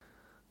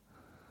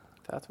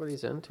That's what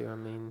he's into. I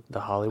mean, The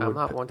Hollywood. I'm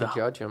not one to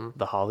judge him.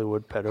 The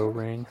Hollywood pedo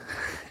ring.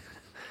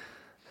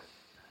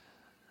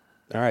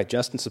 All right,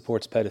 Justin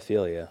supports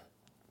pedophilia. Me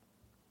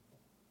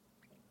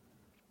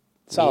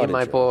Solid and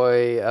my intro.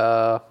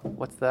 boy,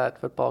 what's that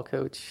football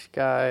coach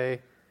guy?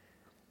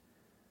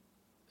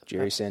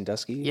 Jerry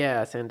Sandusky?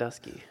 Yeah,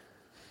 Sandusky.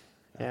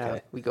 Yeah,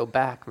 Okay. we go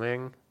back,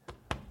 man.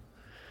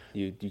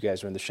 You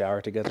guys were in the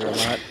shower together a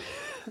lot?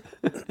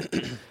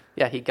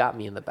 Yeah, he got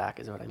me in the back,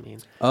 is what I mean.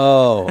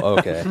 Oh,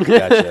 okay.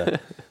 Gotcha.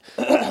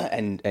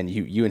 and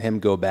you and him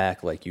go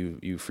back, like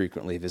you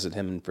frequently visit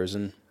him in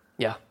prison?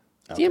 Yeah.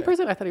 Is he in Okay.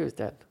 prison? I thought he was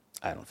dead.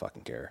 I don't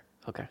fucking care.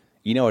 Okay.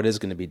 You know it is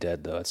going to be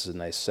dead, though. It's a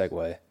nice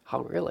segue.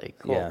 Oh, really?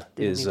 Cool. Yeah.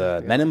 Didn't Is even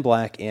realize. Men in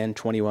Black and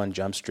 21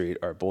 Jump Street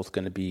are both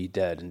going to be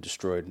dead and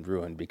destroyed and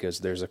ruined because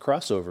there's a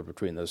crossover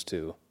between those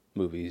two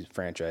movie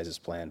franchises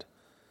planned.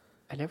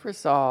 I never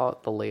saw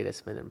the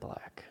latest Men in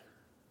Black.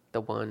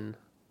 The one,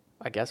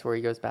 I guess, where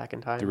he goes back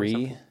in time. or 3?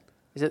 something.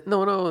 Is it?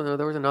 No.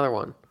 There was another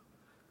one.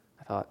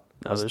 I thought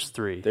No, there's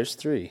 3. There's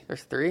 3.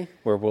 there's 3.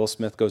 Where Will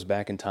Smith goes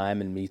back in time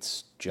and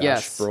meets Josh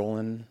Yes.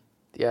 Brolin.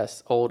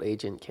 Yes, old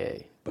Agent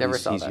K. But Never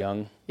he's, saw he's that.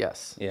 young.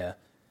 Yes. Yeah.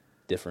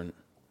 Different.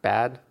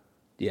 Bad.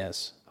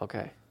 Yes.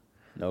 Okay.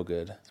 No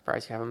good.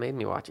 Surprised you haven't made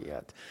me watch it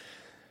yet.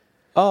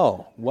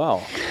 Oh,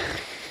 well.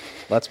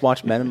 Let's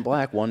watch Men in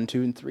Black 1,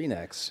 2, and 3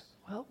 next.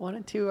 Well, 1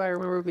 and 2 I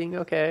remember being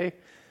okay.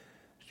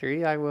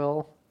 3 I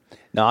will.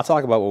 Now, I'll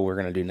talk about what we're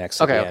going to do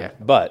next. Okay, at the end. okay.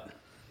 But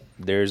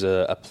there's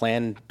a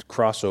planned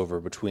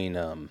crossover between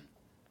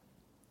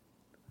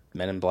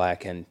Men in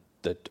Black and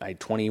the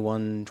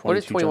 21, 22 What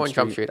is 21 Jump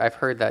Jump Street. Street? I've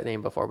heard that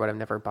name before, but I've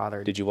never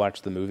bothered. Did you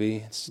watch the movie?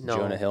 It's No.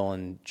 Jonah Hill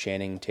and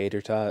Channing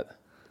Tatum.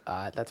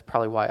 That's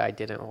probably why I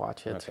didn't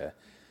watch it. Okay.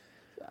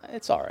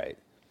 It's all right.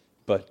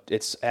 But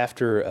it's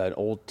after an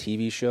old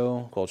TV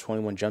show called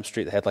 21 Jump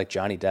Street that had like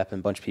Johnny Depp and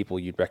a bunch of people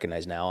you'd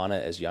recognize now on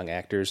it as young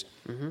actors.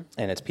 Mm-hmm.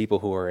 And it's people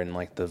who are in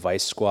like the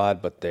Vice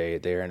Squad, but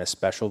they're in a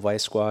special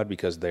Vice Squad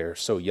because they're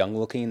so young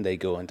looking. They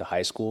go into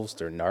high schools.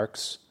 They're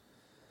narcs.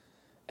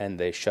 And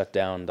they shut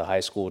down the high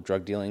school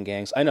drug dealing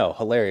gangs. I know,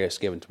 hilarious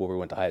given to where we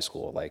went to high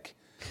school. Like,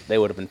 they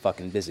would have been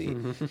fucking busy.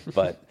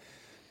 But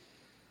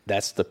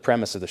that's the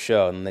premise of the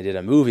show. And they did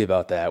a movie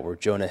about that where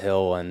Jonah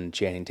Hill and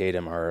Channing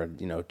Tatum are,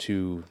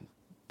 two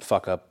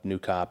fuck up new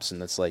cops.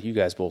 And it's like, you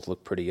guys both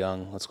look pretty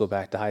young. Let's go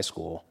back to high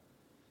school.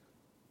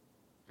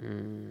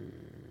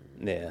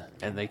 Yeah.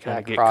 And they kind That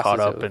of get crosses caught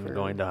up in over.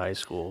 going to high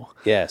school.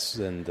 Yes,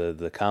 and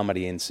the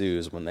comedy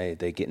ensues when they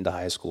get into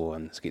high school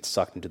and get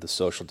sucked into the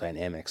social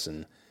dynamics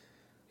and,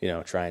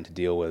 trying to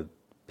deal with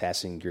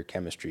passing your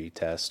chemistry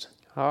test.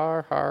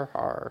 Har, har,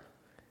 har.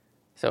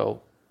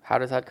 So, how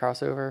does that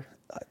cross over?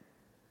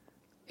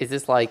 Is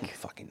this like,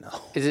 Fucking no.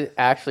 is it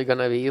actually going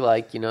to be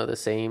like, the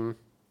same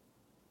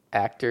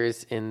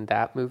actors in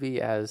that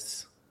movie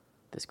as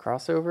this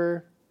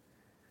crossover?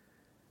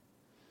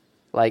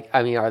 Like,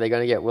 I mean, are they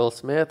going to get Will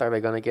Smith? Are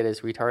they going to get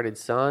his retarded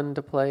son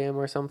to play him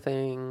or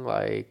something?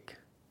 Like,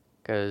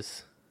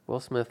 because Will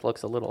Smith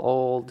looks a little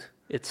old.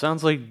 It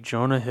sounds like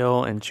Jonah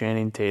Hill and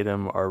Channing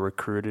Tatum are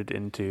recruited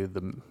into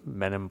the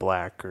Men in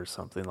Black or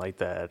something like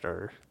that.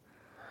 Or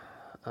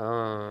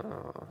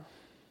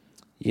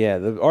Yeah,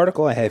 the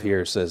article I have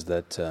here says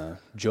that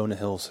Jonah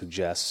Hill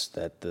suggests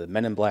that the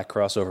Men in Black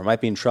crossover might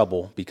be in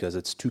trouble because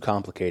it's too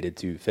complicated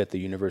to fit the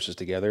universes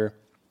together.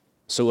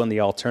 So in the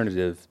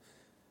alternative,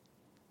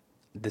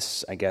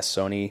 I guess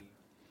Sony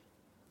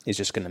is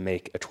just going to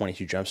make a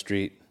 22 Jump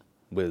Street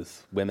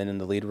with women in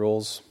the lead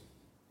roles.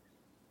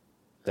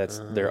 That's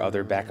their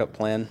other backup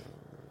plan.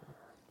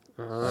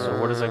 so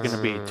what is that going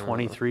to be?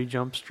 23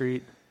 Jump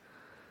Street?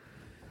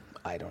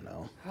 I don't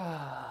know.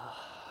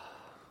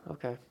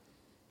 Okay.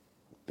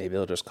 Maybe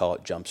they'll just call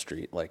it Jump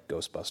Street like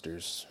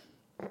Ghostbusters.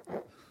 I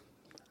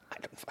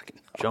don't fucking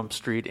know. Jump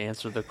Street,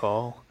 answer the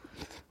call.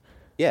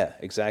 Yeah,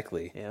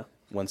 exactly. Yeah.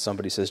 When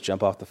somebody says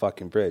jump off the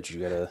fucking bridge,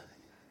 you gotta.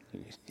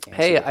 answer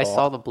Hey, the I call.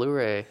 saw the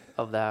Blu-ray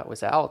of that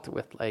was out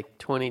with like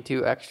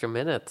 22 extra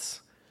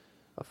minutes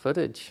of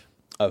footage.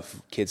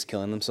 Of kids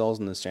killing themselves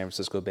in the San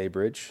Francisco Bay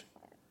Bridge.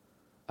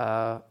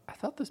 I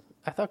thought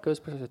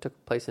Ghostbusters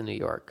took place in New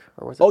York,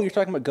 or was it? Oh, you're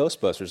talking about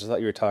Ghostbusters. I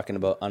thought you were talking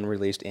about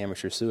unreleased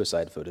amateur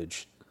suicide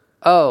footage,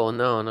 Oh,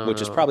 no.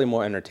 which is probably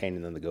more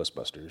entertaining than the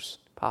Ghostbusters.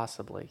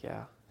 Possibly,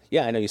 yeah.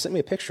 Yeah, I know. You sent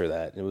me a picture of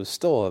that. It was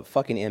still a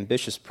fucking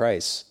ambitious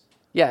price.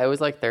 Yeah, it was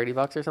like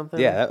 $30 or something.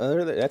 Yeah,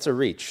 that's a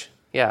reach.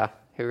 Yeah,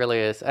 it really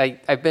is.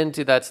 I've been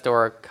to that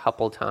store a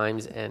couple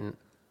times, and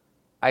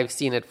I've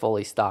seen it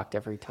fully stocked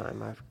every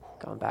time I've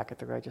gone back at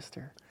the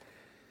register.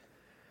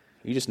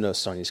 You just know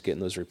Sony's getting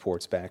those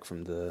reports back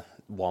from the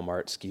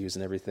Walmart SKUs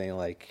and everything,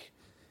 like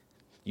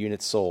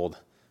units sold,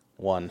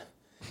 1.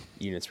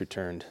 Units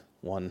returned,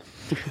 1.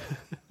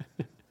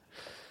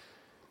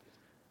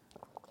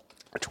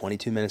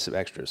 22 minutes of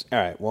extras. All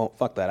right, well,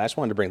 fuck that. I just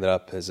wanted to bring that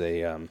up as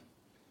an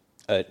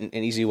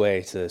easy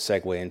way to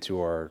segue into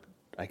our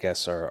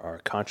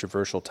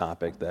controversial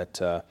topic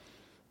that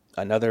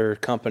another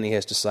company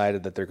has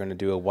decided that they're going to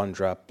do a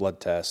one-drop blood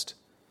test,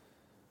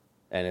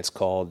 and it's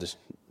called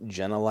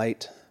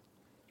Genelite.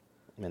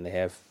 And they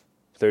have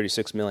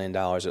 $36 million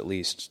at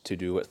least to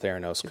do what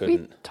Theranos Did we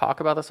couldn't. talk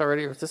about this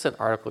already, or was this an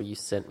article you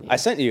sent me? I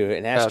sent you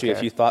and asked you if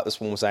Okay. you thought this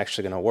one was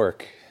actually going to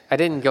work. I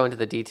didn't go into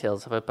the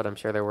details of it, but I'm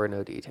sure there were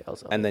no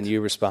details of it. And then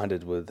you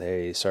responded with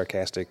a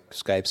sarcastic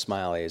Skype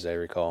smiley, as I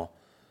recall.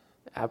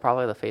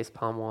 Probably the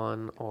facepalm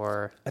one,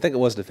 or I think it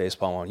was the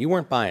facepalm one. You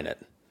weren't buying it.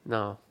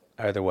 no.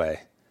 Either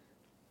way.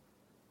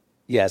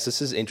 Yes,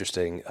 this is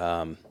interesting.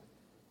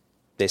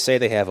 They say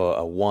they have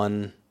a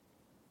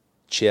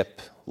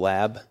one-chip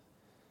lab.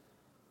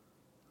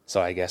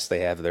 So I guess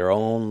they have their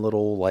own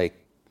little, like,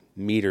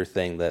 meter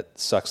thing that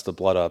sucks the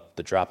blood up,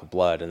 the drop of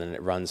blood, and then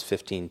it runs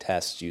 15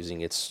 tests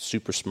using its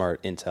super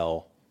smart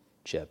Intel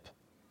chip.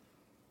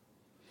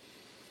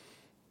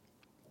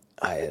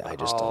 I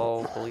just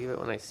I'll don't. believe it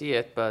when I see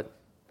it, but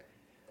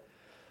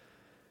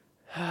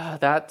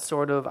that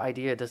sort of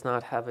idea does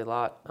not have a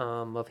lot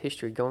of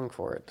history going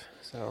for it.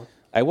 So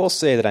I will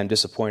say that I'm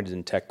disappointed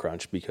in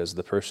TechCrunch because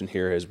the person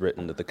here has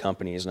written that the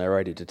company is now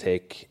ready to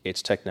take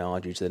its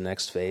technology to the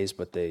next phase,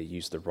 but they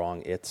use the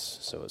wrong its,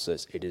 so it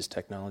says it is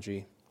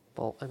technology.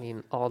 well, I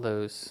mean, all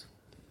those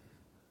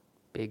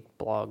big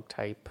blog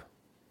type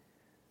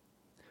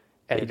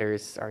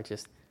editors are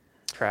just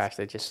trash.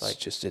 They just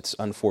like It's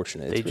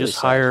unfortunate. They It's really just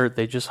sad.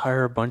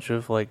 hire a bunch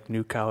of like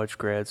new college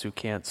grads who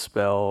can't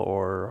spell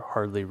or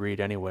hardly read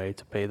anyway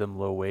to pay them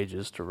low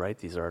wages to write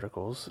these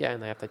articles. yeah,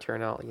 and they have to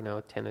churn out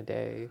 10 a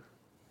day.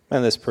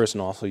 And this person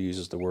also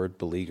uses the word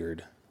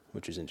beleaguered,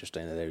 which is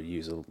interesting that they would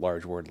use a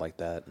large word like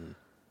that. And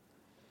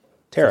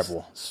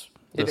terrible.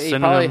 The He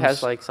probably has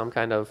synonyms- like some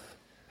kind of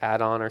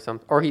add-on or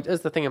something, or he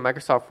does the thing in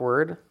Microsoft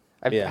Word.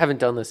 I Yeah. haven't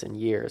done this in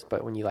years,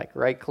 but when you like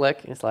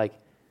right-click, it's like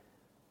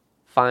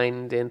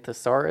find in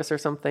thesaurus or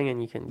something,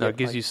 and you can No, get, it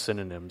gives like, you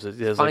synonyms. It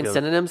has Find like a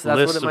synonyms? That's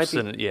list what it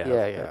of might be? Yeah,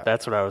 Yeah.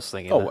 that's what I was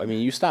thinking. Oh, I mean,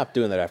 you stopped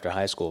doing that after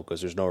high school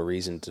because there's no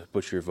reason to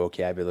put your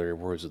vocabulary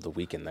words of the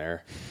week in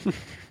there.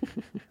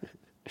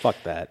 Fuck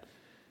that.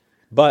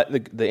 But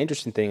the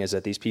interesting thing is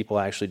that these people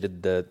actually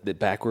did the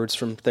backwards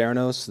from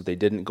Theranos. They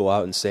didn't go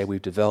out and say,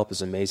 we've developed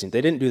this amazing... They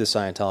didn't do the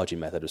Scientology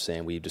method of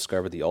saying, we've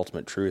discovered the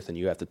ultimate truth and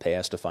you have to pay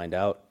us to find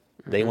out.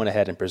 They went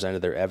ahead and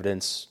presented their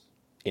evidence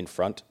in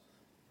front.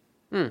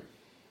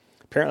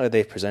 Apparently,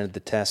 they've presented the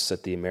tests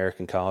at the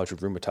American College of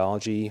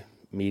Rheumatology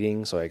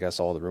meeting, so I guess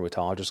all the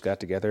rheumatologists got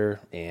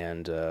together,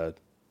 and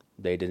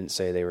they didn't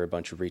say they were a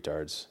bunch of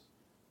retards.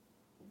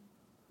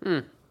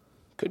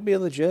 Could be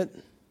legit,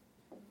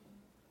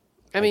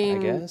 I mean,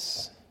 I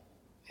guess.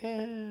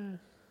 yeah.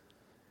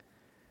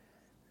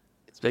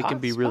 They can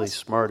be really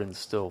smart and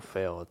still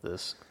fail at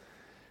this.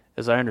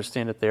 As I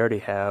understand it, they already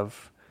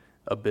have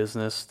a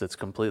business that's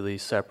completely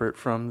separate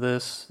from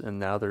this, and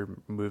now they're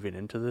moving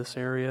into this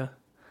area.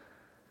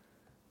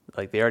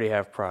 Like, they already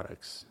have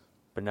products,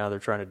 but now they're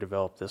trying to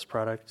develop this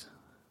product,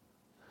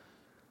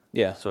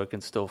 Yeah. so it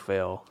can still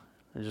fail.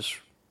 I just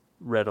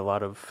read a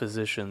lot of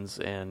physicians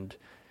and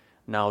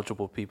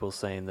knowledgeable people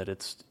saying that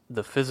it's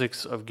the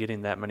physics of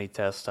getting that many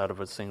tests out of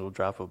a single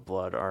drop of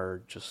blood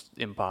are just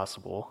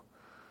impossible.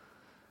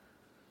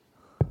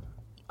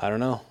 I don't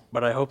know.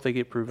 But I hope they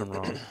get proven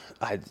wrong.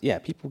 Yeah,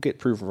 people get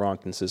proven wrong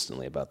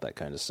consistently about that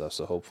kind of stuff,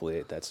 so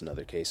hopefully that's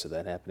another case of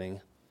that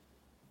happening.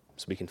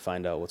 So we can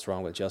find out what's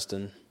wrong with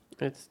Justin.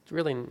 It's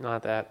really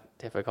not that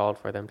difficult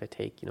for them to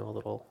take, a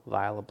little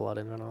vial of blood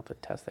and run off the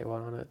test they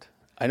want on it.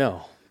 I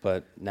know,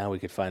 but now we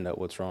could find out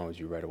what's wrong with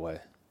you right away.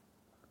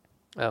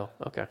 Oh,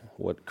 okay.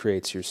 What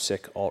creates your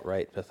sick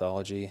alt-right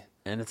pathology?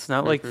 And it's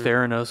not like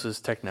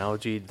Theranos'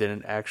 technology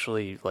didn't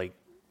actually like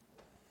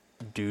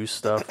do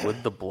stuff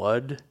with the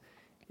blood.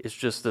 It's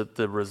just that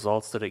the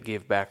results that it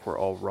gave back were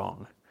all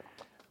wrong.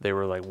 They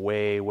were like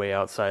way, way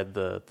outside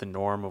the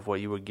norm of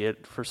what you would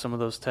get for some of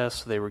those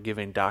tests. They were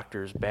giving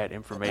doctors bad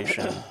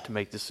information to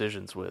make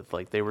decisions with.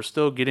 Like, they were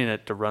still getting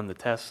it to run the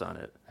tests on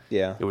it.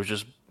 Yeah. It was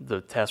just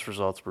the test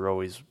results were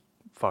always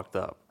fucked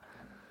up.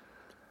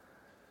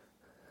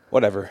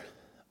 Whatever.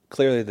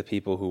 Clearly the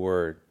people who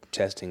were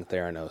testing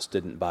Theranos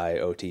didn't buy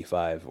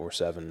OT5 or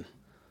 7,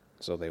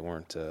 so they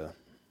weren't,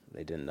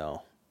 they didn't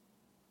know.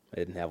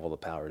 They didn't have all the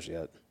powers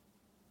yet.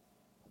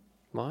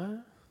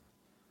 What?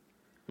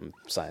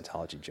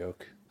 Scientology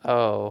joke.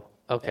 Oh,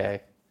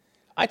 okay.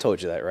 I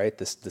told you that, right?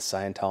 The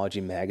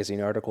Scientology magazine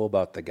article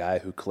about the guy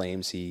who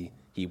claims he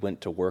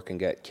went to work and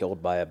got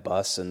killed by a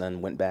bus and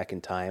then went back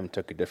in time,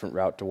 took a different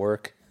route to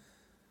work.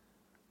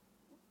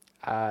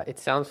 It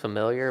sounds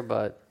familiar,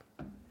 but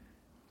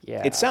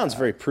yeah. It sounds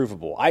very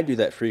provable. I do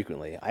that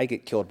frequently. I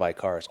get killed by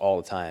cars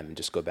all the time and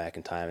just go back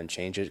in time and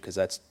change it because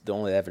that's the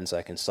only evidence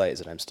I can cite is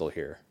that I'm still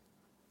here.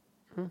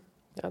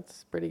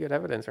 That's pretty good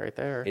evidence right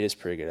there. It is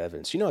pretty good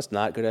evidence. You know what's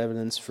not good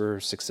evidence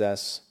for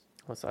success?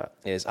 What's that?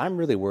 Is I'm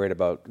really worried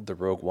about the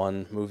Rogue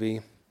One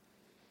movie.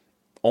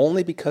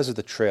 Only because of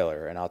the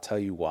trailer, and I'll tell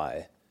you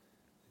why.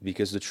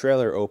 Because the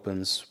trailer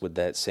opens with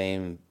that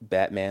same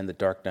Batman, The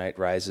Dark Knight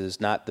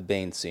Rises, not the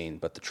Bane scene,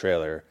 but the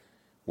trailer,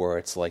 where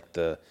it's like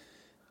the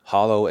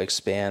hollow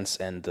expanse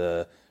and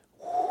the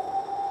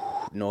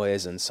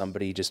noise and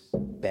somebody just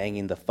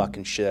banging the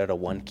fucking shit out of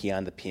one key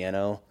on the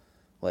piano.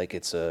 like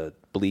it's a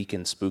bleak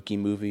and spooky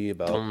movie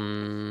about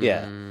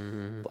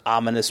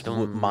ominous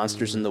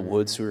monsters in the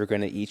woods who are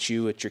going to eat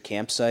you at your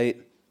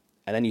campsite.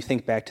 And then you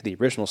think back to the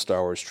original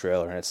Star Wars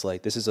trailer, and it's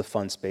like, this is a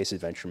fun space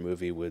adventure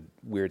movie with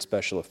weird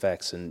special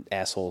effects and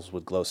assholes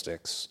with glow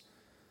sticks.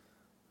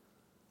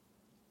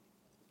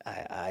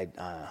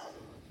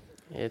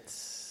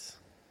 It's.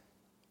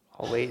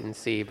 I'll wait and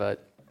see,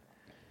 but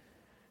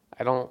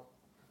I don't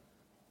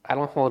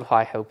hold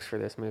high hopes for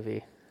this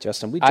movie.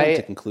 Justin, we jump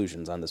to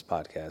conclusions on this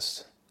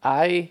podcast.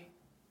 I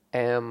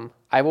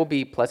will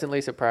be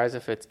pleasantly surprised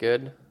if it's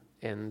good,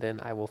 and then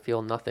I will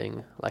feel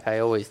nothing like I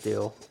always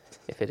do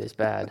if it is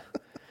bad.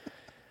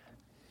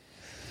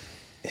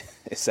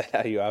 Is that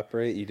how you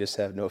operate? You just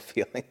have no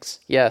feelings?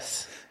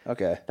 Yes.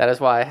 Okay. That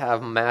is why I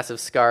have massive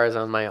scars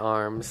on my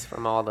arms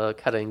from all the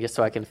cutting, just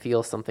so I can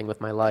feel something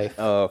with my life.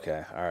 Oh,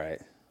 okay. All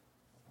right.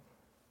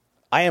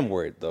 I am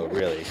worried, though,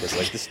 really, because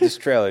like this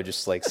trailer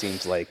just like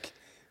seems like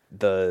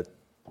I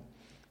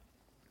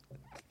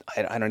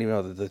don't even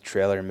know, the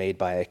trailer made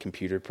by a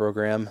computer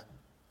program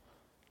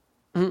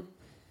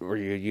where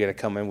you got to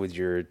come in with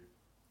your,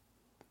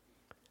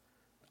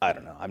 I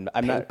don't know. I'm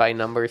Paint not by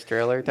numbers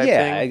trailer type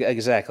yeah, thing.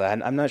 exactly.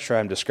 I'm not sure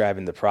I'm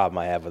describing the problem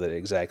I have with it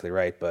exactly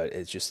right, but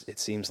it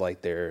seems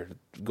like they're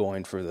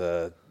going for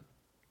the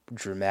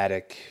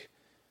dramatic,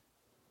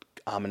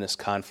 ominous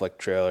conflict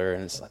trailer,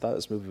 and I thought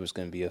this movie was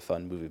going to be a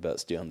fun movie about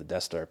stealing the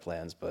Death Star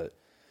plans, but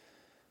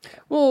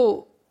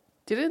Well,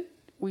 didn't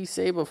we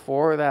say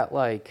before that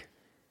like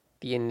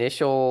the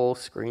initial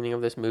screening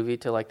of this movie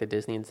to like the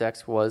Disney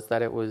execs was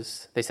that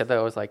they said that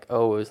it was like,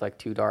 oh, it was like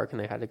too dark and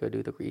they had to go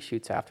do the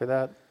reshoots after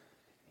that?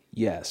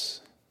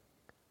 yes.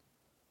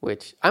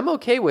 Which I'm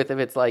okay with if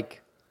it's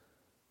like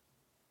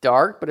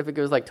dark, but if it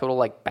goes like total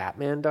like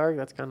Batman dark,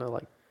 that's kind of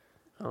like,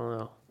 I don't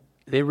know.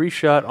 They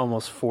reshot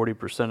almost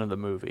 40% of the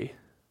movie,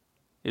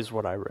 is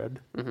what I read.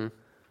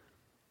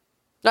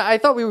 I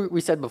thought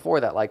we said before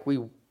that like we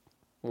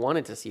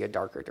wanted to see a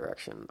darker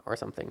direction or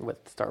something with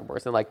Star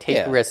Wars and like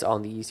take risks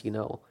on these,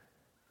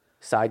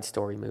 side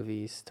story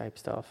movies type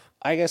stuff.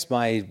 I guess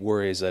my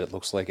worry is that it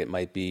looks like it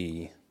might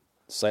be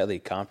slightly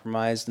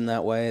compromised in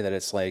that way, that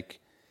it's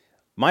like,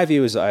 my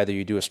view is either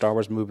you do a Star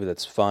Wars movie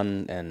that's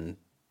fun and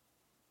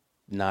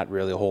not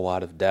really a whole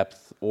lot of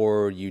depth,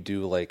 or you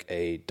do like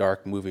a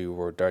dark movie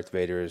where Darth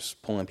Vader is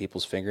pulling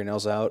people's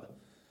fingernails out.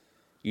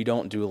 You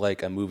don't do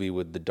like a movie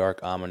with the dark,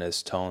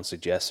 ominous tone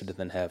suggested and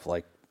then have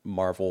like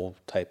Marvel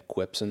type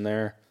quips in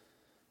there,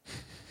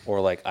 or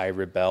like I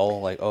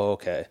rebel, like, oh,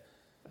 okay.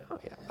 Oh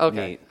yeah.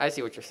 Okay. Neat. I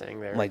see what you're saying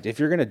there. Like, if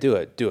you're gonna do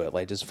it,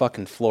 like, just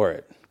fucking floor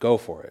it, go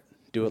for it,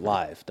 do it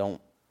live. Don't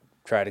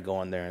try to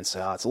go in there and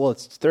say, oh,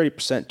 it's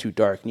 30% too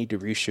dark, you need to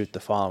reshoot the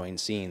following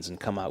scenes and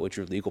come out with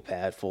your legal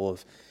pad full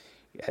of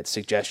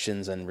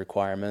suggestions and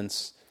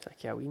requirements.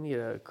 Like, yeah, we need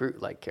a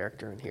Groot-like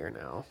character in here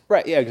now.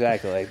 Right, yeah,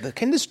 exactly. Like,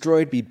 can this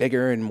droid be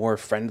bigger and more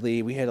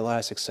friendly? We had a lot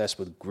of success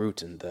with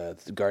Groot in the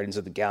Guardians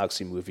of the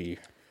Galaxy movie.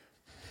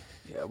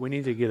 Yeah, we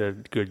need to get a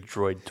good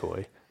droid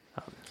toy.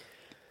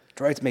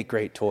 Droids make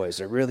great toys.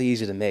 They're really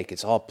easy to make.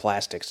 It's all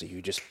plastic, so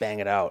you just bang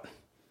it out.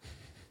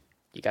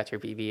 You got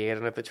your BB-8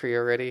 under the tree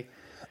already?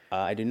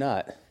 I do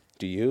not.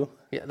 Do you?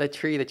 Yeah, the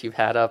tree that you've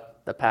had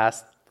up the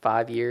past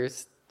 5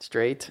 years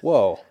straight.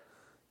 Whoa.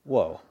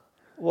 A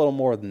little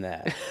more than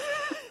that. I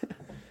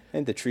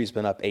think the tree's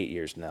been up 8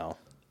 years now.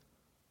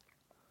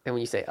 And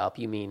when you say up,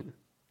 you mean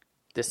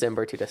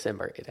December to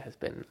December. It has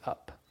been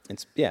up.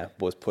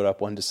 Was put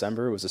up one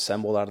December. It was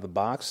assembled out of the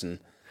box, and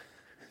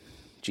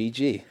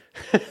GG.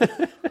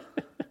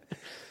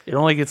 It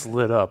only gets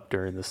lit up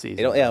during the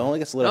season. It only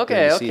gets lit up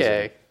during the season.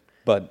 Okay.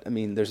 But, I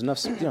mean, there's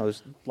enough,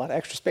 there's a lot of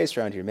extra space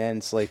around here, man.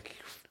 It's like,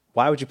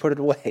 why would you put it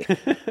away?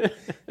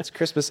 It's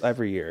Christmas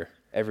every year,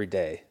 every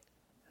day.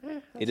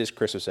 It is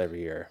Christmas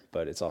every year,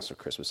 but it's also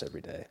Christmas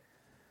every day.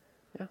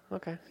 Yeah,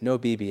 okay. No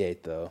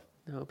BB-8, though.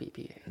 No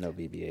BB-8. No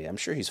BB-8. I'm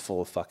sure he's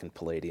full of fucking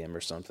palladium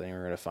or something. We're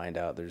going to find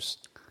out there's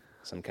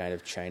some kind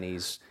of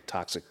Chinese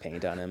toxic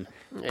paint on him.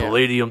 Yeah.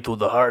 Palladium to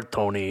the heart,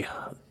 Tony.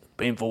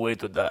 Painful way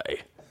to die.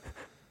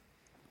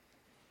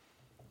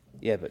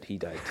 Yeah, but he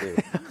died too.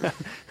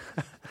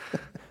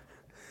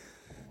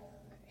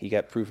 He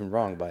got proven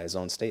wrong by his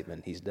own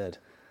statement. He's dead.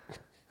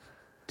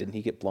 Didn't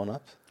he get blown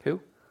up?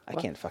 Who? I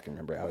can't fucking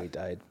remember how he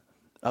died.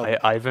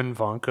 Ivan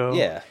Vanko?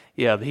 Yeah.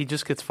 Yeah, he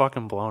just gets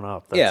fucking blown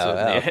up.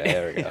 That's Okay,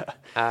 there we go.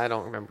 I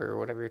don't remember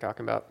whatever you're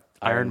talking about.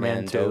 Iron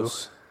Man 2.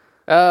 Dose.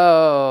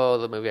 Oh,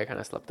 the movie I kind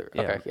of slept through.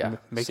 Okay, yeah.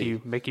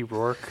 Mickey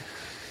Rourke.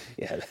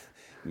 Yeah,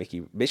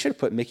 Mickey. They should have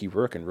put Mickey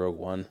Rourke in Rogue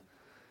One.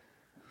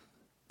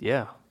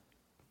 Yeah.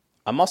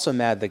 I'm also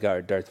mad they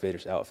got Darth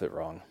Vader's outfit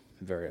wrong.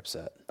 I'm very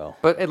upset. Oh,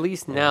 But at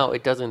least now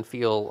it doesn't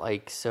feel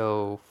like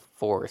so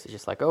forced. It's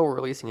just like, oh, we're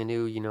releasing a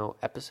new,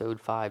 episode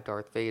 5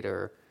 Darth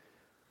Vader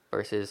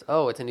versus,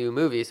 oh, it's a new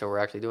movie, so we're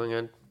actually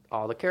doing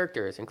all the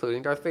characters,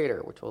 including Darth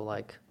Vader, which will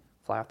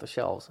fly off the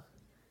shelves.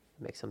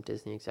 Make some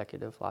Disney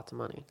executive lots of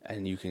money.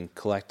 and you can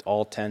collect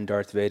all 10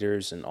 Darth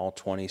Vaders and all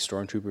 20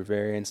 Stormtrooper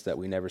variants that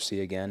we never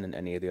see again in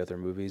any of the other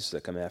movies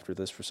that come after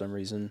this for some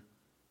reason.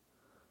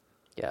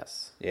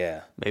 Yes.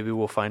 Yeah. Maybe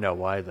we'll find out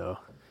why, though.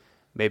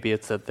 Maybe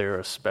it's that they're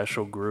a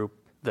special group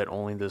that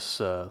only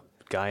this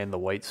guy in the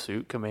white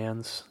suit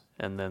commands,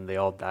 and then they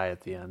all die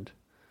at the end.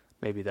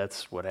 Maybe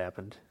that's what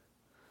happened.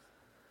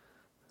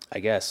 I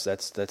guess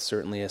that's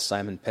certainly a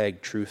Simon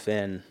Pegg true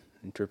fan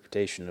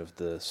interpretation of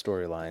the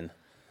storyline.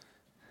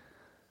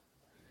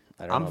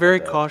 I'm very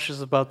cautious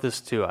about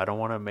this too. I don't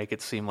want to make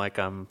it seem like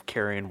I'm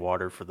carrying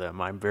water for them.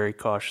 I'm very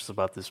cautious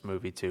about this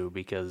movie too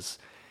because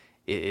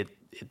it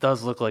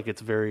does look like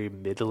it's very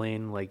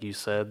middling, like you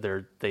said.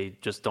 They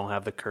just don't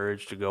have the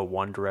courage to go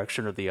one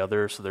direction or the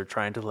other, so they're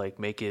trying to like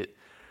make it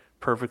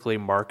perfectly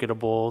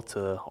marketable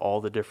to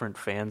all the different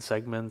fan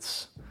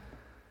segments.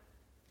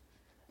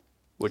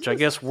 Which I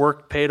guess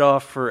paid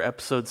off for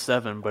episode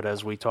 7, but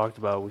as we talked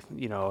about,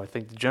 I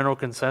think the general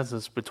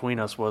consensus between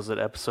us was that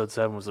episode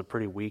 7 was a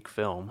pretty weak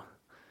film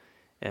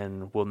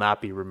and will not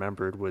be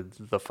remembered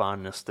with the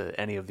fondness that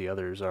any of the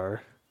others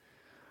are.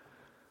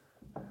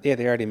 Yeah,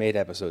 they already made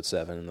episode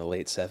 7 in the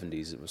late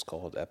 70s. It was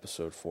called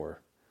episode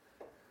 4.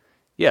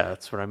 Yeah,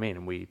 that's what I mean.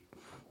 And we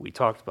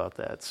talked about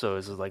that. So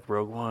is it like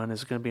Rogue One?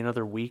 Is it going to be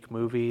another weak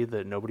movie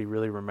that nobody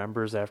really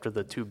remembers after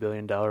the $2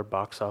 billion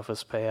box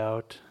office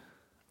payout?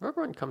 Rogue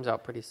One comes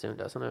out pretty soon,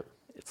 doesn't it?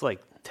 It's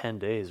like 10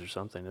 days or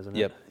something, isn't it?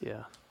 Yep.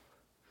 Yeah.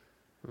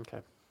 Okay.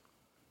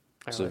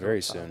 So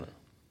very soon.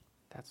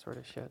 That sort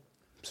of shit.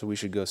 So we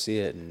should go see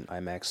it in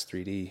IMAX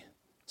 3D,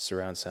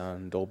 surround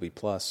sound, Dolby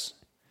Plus.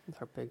 With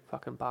our big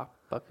fucking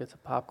buckets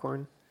of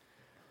popcorn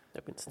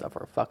that we can stuff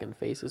our fucking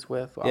faces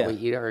with while we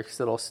eat our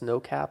little snow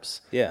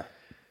caps. Yeah.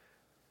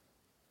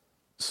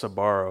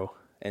 Sbarro.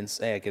 And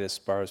say I get a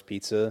Sbarro's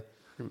pizza.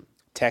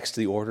 Text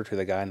the order to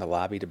the guy in the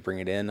lobby to bring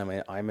it in. I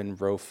mean, I'm in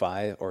row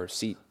 5 or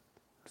seat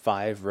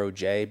 5, row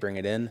J. Bring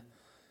it in,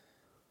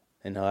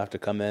 and he'll have to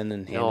come in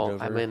and hand it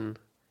over. I'm in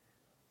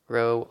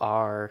row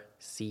R,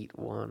 seat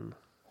 1.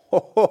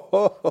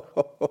 Wow.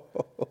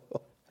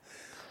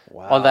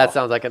 Well, that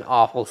sounds like an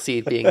awful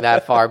seat being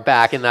that far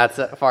back and that's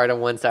far to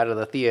one side of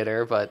the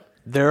theater, but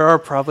there are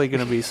probably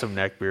going to be some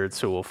neckbeards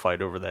who will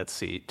fight over that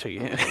seat to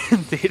get in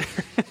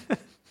theater.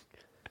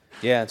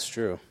 Yeah, it's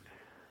true.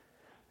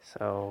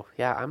 So,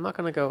 yeah, I'm not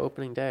going to go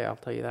opening day. I'll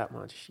tell you that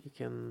much.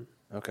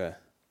 Okay.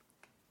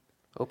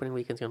 Opening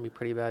weekend's going to be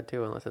pretty bad,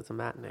 too, unless it's a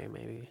matinee,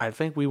 maybe. I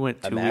think we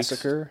went 2 A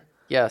massacre?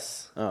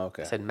 Yes. Oh,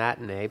 okay. I said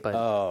matinee, but...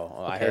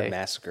 I heard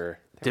massacre.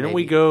 Didn't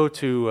we go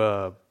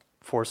to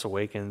Force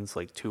Awakens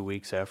like 2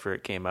 weeks after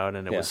it came out,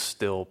 and it was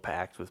still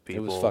packed with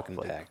people? It was fucking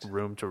packed.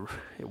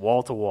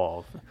 Wall to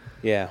wall.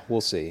 Yeah,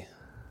 we'll see.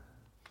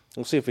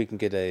 We'll see if we can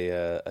get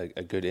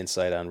a good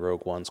insight on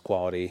Rogue One's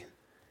quality.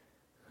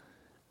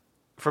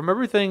 From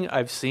everything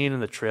I've seen in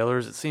the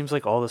trailers, it seems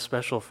like all the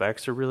special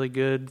effects are really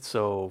good,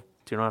 so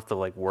you don't have to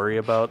like worry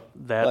about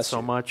that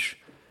much.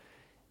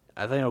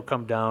 I think it'll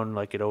come down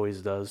like it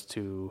always does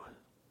to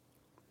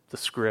the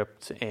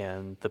script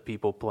and the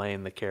people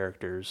playing the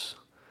characters.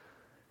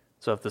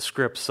 So if the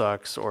script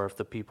sucks or if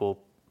the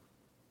people,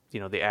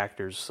 the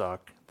actors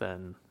suck,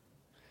 then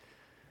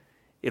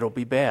it'll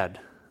be bad.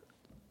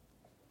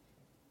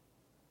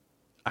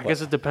 I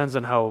guess it depends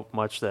on how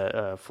much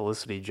that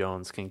Felicity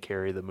Jones can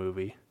carry the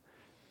movie,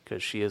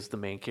 because she is the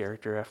main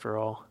character after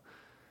all.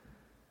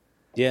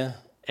 Yeah.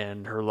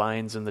 And her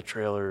lines in the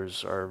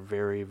trailers are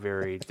very,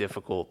 very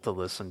difficult to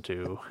listen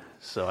to.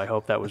 So I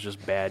hope that was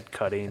just bad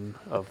cutting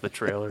of the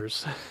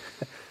trailers.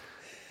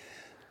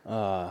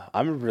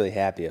 I'm really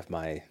happy if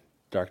my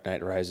Dark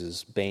Knight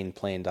Rises Bane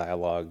plain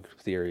dialogue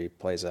theory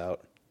plays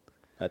out,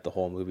 that the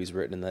whole movie's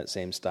written in that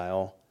same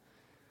style.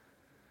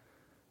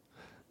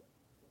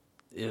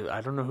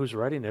 I don't know who's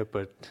writing it,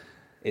 but...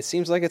 It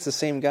seems like it's the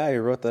same guy who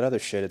wrote that other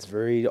shit. It's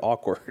very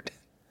awkward.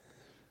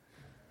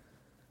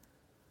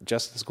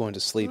 Justin's going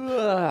to sleep.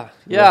 Yeah.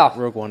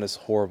 Rogue One is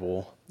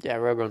horrible. Yeah,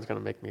 Rogue One's going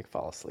to make me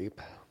fall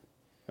asleep.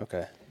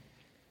 Okay.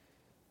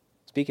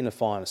 Speaking of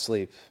falling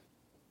asleep,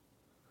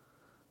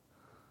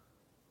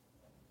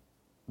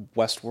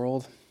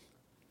 Westworld.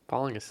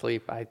 Falling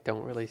asleep, I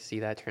don't really see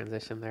that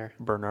transition there.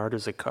 Bernard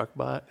is a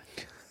cuckbot.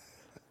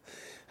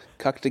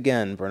 Cucked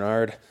again,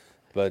 Bernard.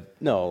 But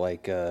no,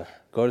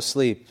 go to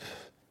sleep.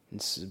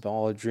 It's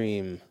all a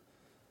dream.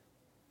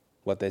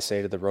 What they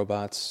say to the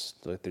robots,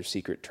 like their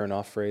secret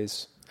turn-off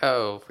phrase.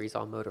 Oh, freeze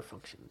all motor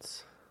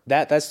functions.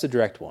 That's the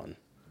direct one.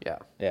 Yeah.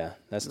 Yeah,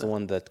 that's the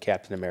one that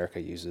Captain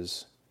America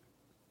uses.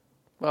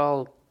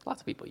 Well,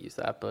 lots of people use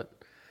that, but...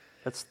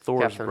 That's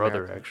Thor's Captain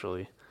brother, America.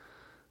 actually.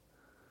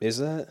 Is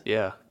that?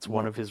 Yeah, it's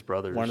one of his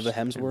brothers. One of the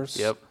Hemsworths?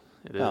 Yep,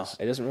 it is. Oh,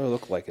 it doesn't really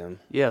look like him.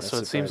 Yeah, That's so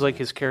it seems like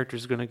his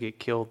character's going to get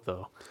killed,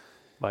 though,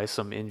 by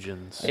some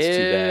engines. That's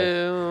too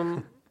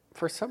bad.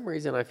 For some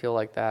reason, I feel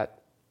like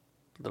that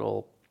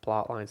little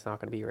plot line's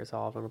not going to be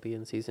resolved. It'll be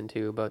in season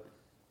 2, but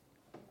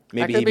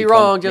Maybe I could be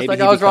wrong, just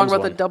like I was wrong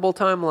about the double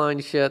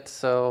timeline shit,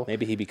 so...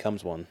 Maybe he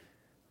becomes one.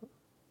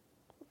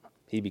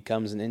 He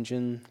becomes an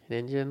engine. An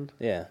engine?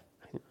 Yeah.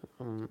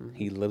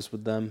 He lives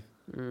with them.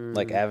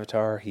 Like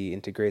Avatar, he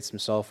integrates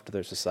himself to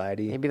their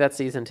society. Maybe that's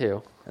season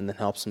 2. And then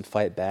helps them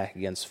fight back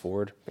against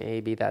Ford.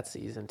 Maybe that's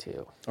season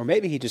 2. Or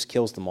maybe he just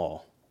kills them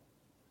all.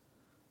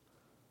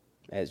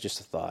 As just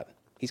a thought.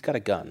 He's got a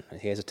gun.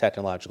 He has a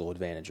technological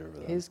advantage over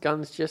them. His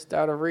gun's just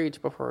out of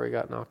reach before he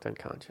got knocked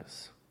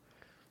unconscious.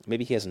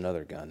 Maybe he has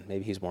another gun.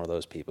 Maybe he's one of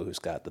those people who's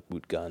got the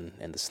boot gun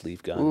and the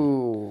sleeve gun.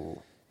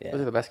 Ooh. Yeah.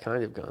 Those are the best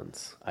kind of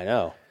guns. I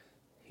know.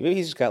 Maybe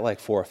he's just got like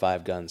 4 or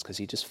 5 guns because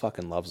he just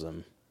fucking loves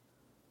them.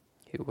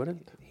 Who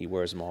wouldn't? He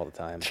wears them all the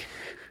time.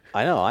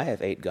 I know. I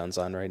have 8 guns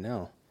on right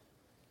now.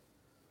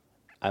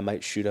 I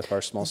might shoot up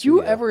our small Did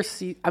studio. you ever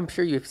see, I'm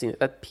sure you've seen it,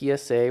 that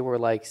PSA where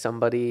like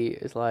somebody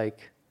is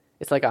like,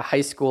 it's like a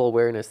high school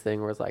awareness thing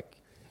where it's like,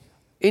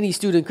 any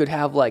student could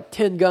have like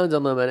 10 guns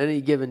on them at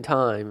any given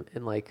time.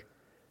 And like,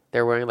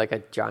 they're wearing like a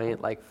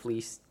giant like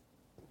fleece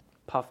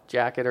puff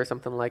jacket or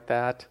something like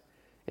that.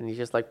 And he's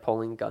just like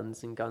pulling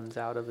guns and guns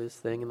out of his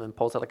thing and then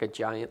pulls out like a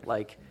giant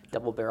like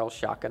double barrel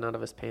shotgun out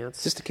of his pants.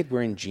 Is this the kid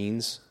wearing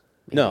jeans?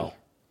 Maybe. No.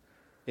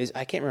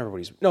 I can't remember what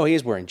he's... No, he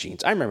is wearing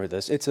jeans. I remember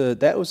this.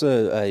 That was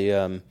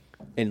in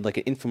like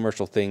an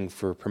infomercial thing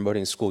for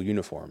promoting school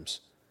uniforms.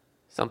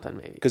 Something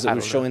maybe. Because it I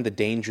was don't know. showing the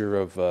danger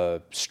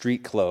of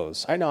street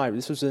clothes. I know.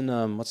 This was in,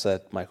 what's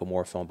that Michael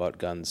Moore film about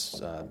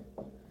guns?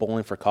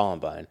 Bowling for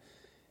Columbine.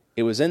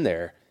 It was in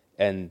there,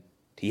 and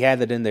he had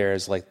that in there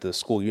as like the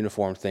school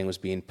uniform thing was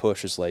being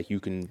pushed as like you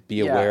can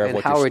be aware of and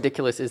what how you're...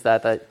 ridiculous is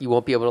that you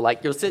won't be able to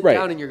like you'll sit Right.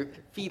 down and your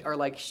feet are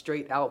like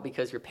straight out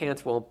because your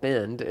pants won't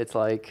bend. It's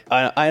like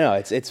I know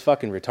it's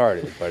fucking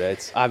retarded, but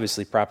it's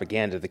obviously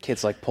propaganda. The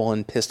kid's like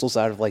pulling pistols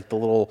out of like the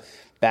little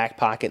back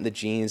pocket in the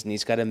jeans, and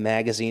he's got a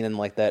magazine in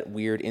like that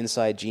weird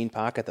inside jean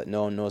pocket that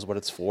no one knows what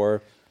it's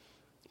for.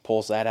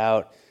 Pulls that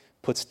out,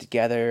 puts it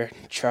together,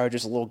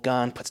 charges a little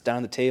gun, puts it down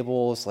on the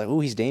table. It's like, ooh,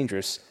 he's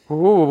dangerous.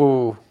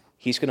 ooh,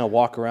 He's gonna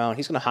walk around.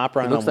 He's gonna hop he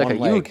around looks on like a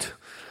one leg.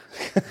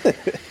 ute.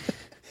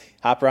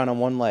 Hop around on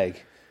one leg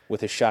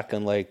with his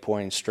shotgun leg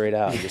pointing straight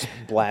out and just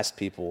blast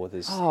people with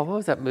his. Oh, what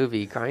was that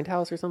movie?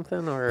 Grindhouse or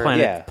something? Or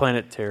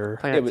Planet Terror.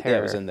 Planet That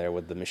Terror. was in there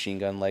with the machine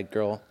gun leg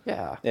girl.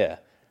 Yeah. Yeah.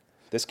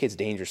 This kid's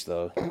dangerous,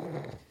 though.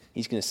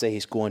 He's going to say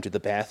he's going to the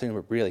bathroom,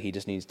 but really he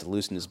just needs to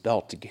loosen his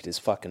belt to get his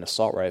fucking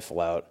assault rifle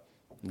out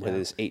with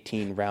his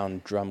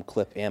 18-round drum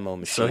clip ammo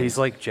machine. So he's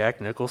like Jack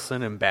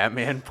Nicholson and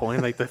Batman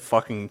pulling like the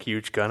fucking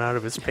huge gun out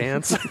of his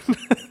pants.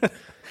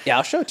 Yeah,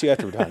 I'll show it to you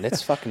after we're done.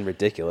 It's fucking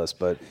ridiculous,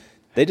 but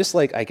they just,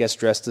 like, I guess,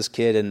 dressed this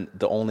kid in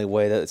the only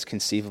way that it's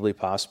conceivably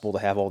possible to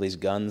have all these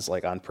guns,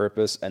 like, on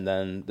purpose, and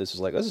then this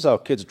is how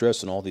kids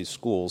dress in all these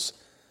schools.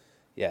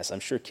 Yes, I'm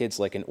sure kids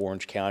like in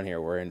Orange County are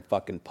wearing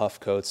fucking puff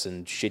coats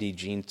and shitty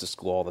jeans to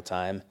school all the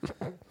time.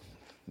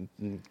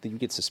 You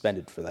get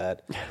suspended for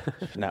that.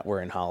 Not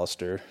wearing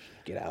Hollister.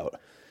 Get out.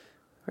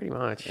 Pretty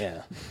much.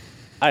 Yeah.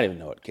 I don't even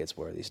know what kids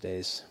wear these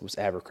days. It was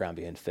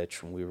Abercrombie and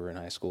Fitch when we were in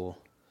high school.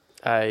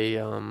 I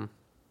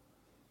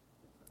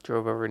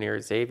drove over near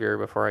Xavier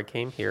before I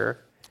came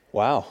here,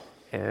 Wow.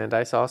 and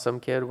I saw some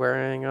kid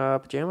wearing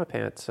pajama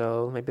pants.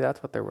 So maybe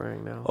that's what they're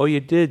wearing now. Oh, you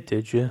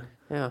did you?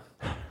 Yeah,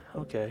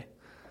 Okay.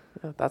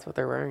 yeah, that's what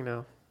they're wearing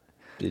now.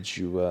 Did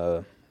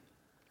you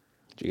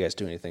guys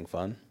do anything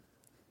fun?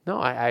 No,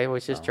 I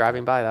was just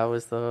driving by. That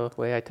was the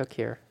way I took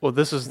here. Well,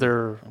 this is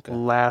their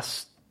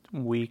last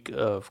week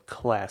of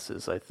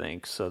classes, I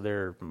think. So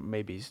they're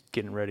maybe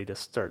getting ready to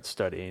start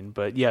studying.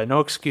 But yeah,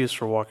 no excuse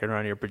for walking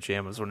around in your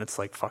pajamas when it's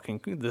like fucking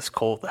this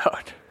cold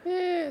out.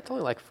 It's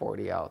only like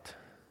 40 out.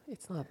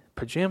 It's not.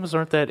 Pajamas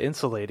aren't that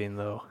insulating,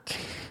 though.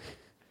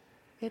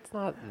 It's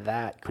not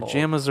that cold.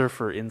 Pajamas are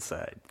for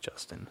inside,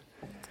 Justin.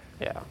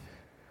 Yeah.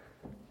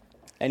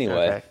 Anyway,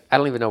 Okay. I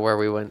don't even know where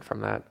we went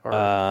from that. Or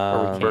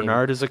where we came.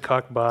 Bernard is a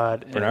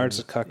cuckbot. Bernard's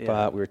a and- cuckbot.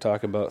 yeah. We were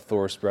talking about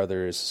Thor's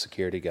brother is a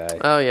security guy.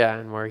 Oh yeah,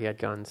 and where he had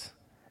guns.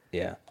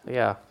 Yeah.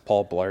 Yeah.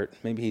 Paul Blart.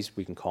 Maybe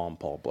we can call him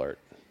Paul Blart.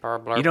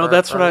 You know,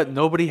 that's what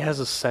nobody has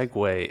a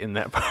Segway in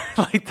that park.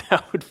 Like,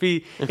 that would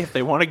be, if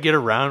they want to get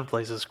around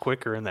places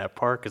quicker in that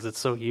park, because it's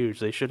so huge,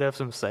 they should have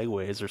some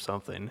Segways or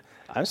something.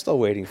 I'm still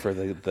waiting for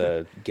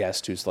the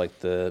guest who's like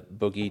the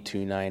Boogie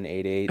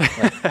 2988, like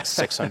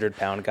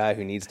 600-pound guy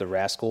who needs the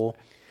rascal.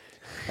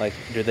 Like,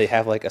 do they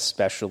have like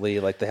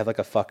they have like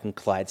a fucking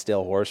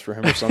Clydesdale horse for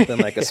him or something?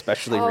 Like a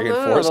specially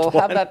reinforced they'll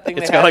one? have that thing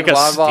It's they got had like in a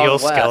Wild steel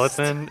Wild West.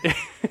 skeleton.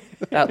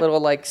 That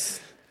little like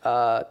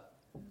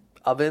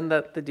oven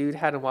that the dude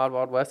had in Wild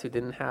Wild West who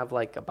didn't have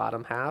like a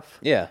bottom half.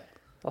 Yeah.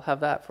 They'll have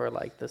that for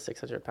like the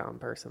 600-pound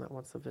person that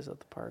wants to visit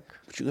the park.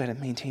 But you got to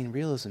maintain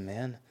realism,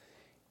 man.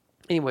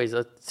 Anyways,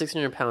 a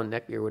 600-pound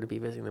neckbeard wouldn't be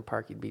visiting the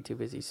park. He'd be too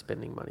busy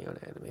spending money on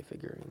anime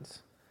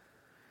figurines.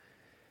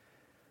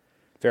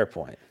 Fair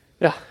point.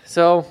 Yeah.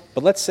 So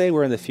But let's say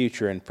we're in the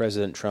future and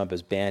President Trump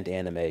has banned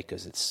anime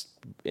because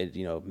it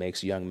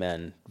makes young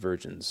men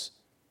virgins.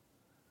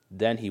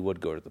 Then he would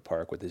go to the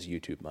park with his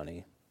YouTube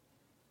money.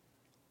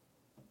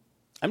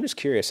 I'm just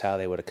curious how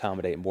they would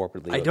accommodate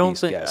morbidly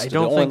obese guests. Do they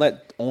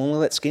only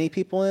let skinny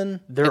people in?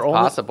 They're It's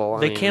possible.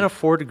 They I can't mean-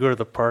 afford to go to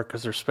the park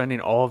because they're spending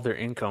all of their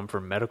income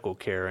for medical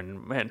care.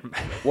 And man,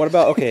 What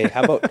about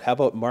how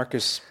about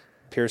Marcus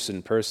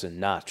Pearson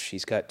Notch?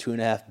 He's got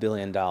 $2.5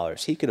 billion.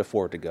 He could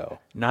afford to go.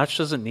 Notch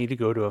doesn't need to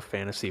go to a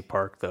fantasy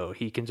park, though.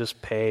 He can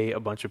just pay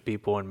a bunch of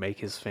people and make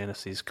his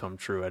fantasies come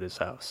true at his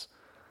house.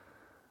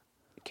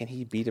 can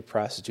he beat a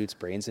prostitute's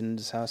brains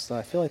into his house? Though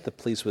I feel like the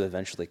police would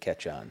eventually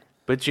catch on.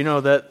 But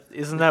that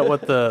isn't that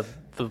what the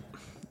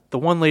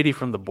one lady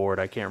from the board,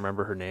 I can't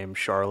remember her name,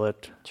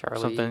 Charlotte,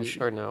 Charlie,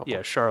 something. or no?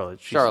 Yeah, Charlotte.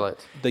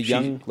 Charlotte. The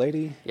young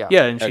lady. Yeah.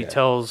 Yeah, and she Okay.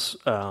 tells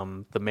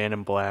the Man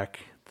in Black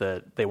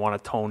that they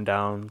want to tone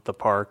down the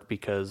park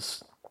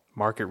because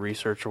market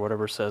research or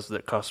whatever says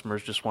that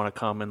customers just want to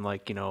come and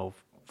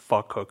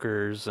fuck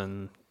hookers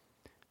and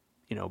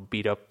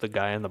beat up the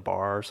guy in the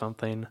bar or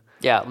something.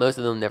 Yeah, most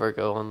of them never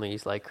go on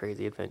these like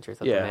crazy adventures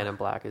that Yeah. the Man in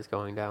Black is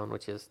going down,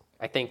 which is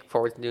I think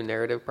Ford's new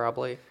narrative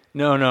probably.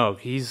 No,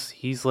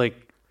 he's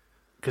like,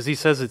 because he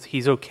says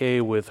he's okay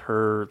with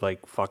her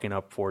like fucking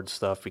up Ford's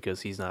stuff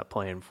because he's not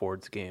playing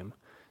Ford's game.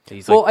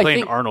 He's Well, I playing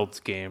think- Arnold's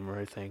game,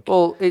 I think.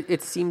 Well,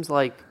 it seems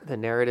like the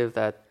narrative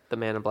that the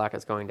Man in Black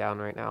is going down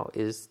right now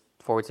is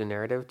Ford's new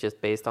narrative,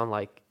 just based on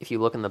like if you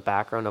look in the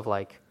background of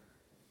like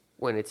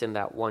when it's in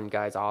that one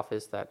guy's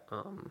office that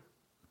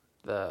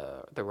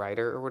the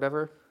writer or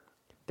whatever,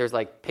 there's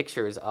like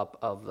pictures up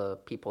of the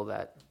people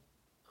that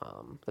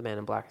the Man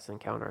in Black is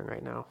encountering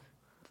right now.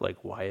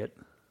 Like Wyatt.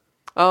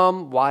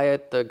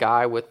 Wyatt, the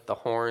guy with the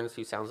horns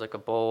who sounds like a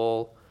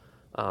bull,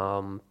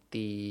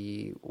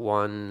 the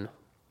one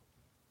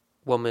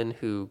woman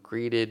who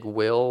greeted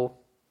Will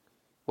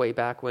way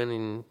back when,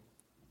 and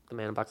the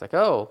Man in Black's like,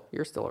 "Oh,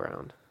 you're still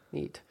around.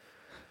 Neat."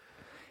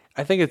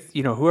 I think it's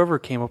whoever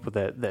came up with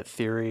that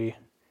theory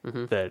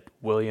Mm-hmm. that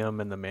William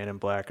and the Man in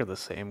Black are the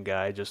same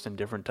guy just in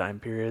different time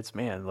periods.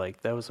 Man,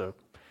 like that was a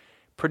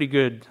pretty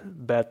good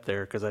bet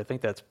there because I think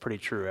that's pretty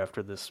true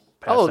after this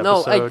past Oh no,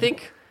 episode. I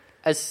think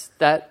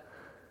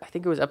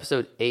it was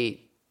episode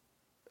 8.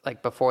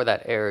 Like before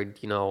that aired,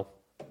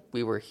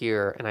 we were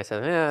here, and I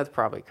said, "It's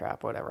probably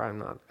crap. Whatever. I'm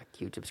not a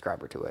huge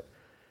subscriber to it."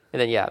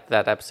 And then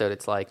that episode,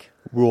 it's like.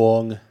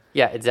 Wrong.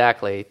 Yeah,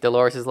 exactly.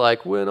 Dolores is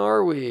like, "When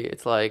are we?"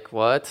 It's like,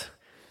 "What?"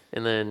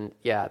 And then,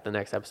 the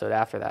next episode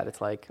after that, it's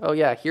like, "Oh,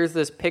 yeah, here's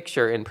this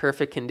picture in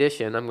perfect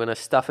condition. I'm going to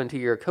stuff into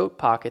your coat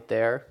pocket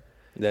there."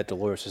 That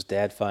Dolores'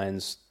 dad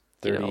finds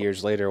 30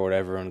 years later or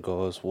whatever and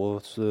goes,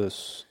 "What's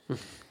this?"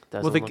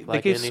 Doesn't they look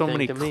like gave so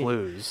many anything to me.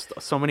 clues,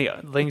 so many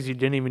things you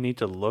didn't even need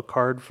to look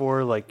hard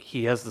for. Like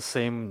he has the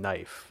same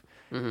knife,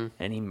 and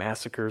he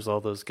massacres all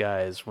those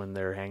guys when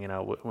they're hanging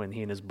out. When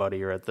he and his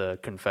buddy are at the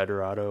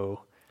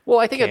Confederado. Well,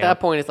 I think at camp.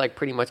 that point, it's like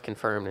pretty much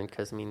confirmed. And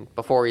because,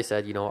 before he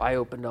said, "I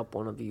opened up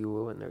one of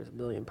you and there's a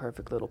million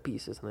perfect little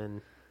pieces." And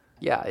then,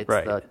 it's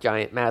Right. the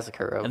giant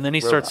massacre of And then he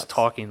robots. starts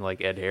talking like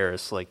Ed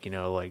Harris, like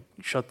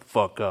shut the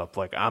fuck up,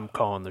 like I'm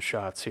calling the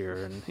shots here.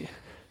 And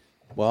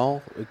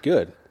Well,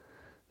 good.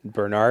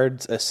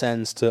 Bernard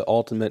ascends to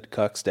ultimate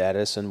cuck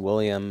status, and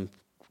William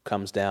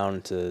comes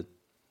down to,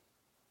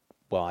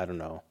 well, I don't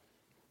know.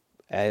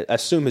 I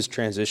assume his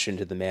transition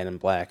to the Man in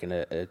Black and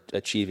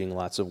achieving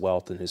lots of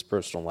wealth in his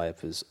personal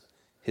life is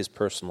his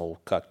personal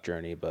cuck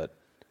journey, but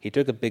he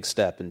took a big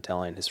step in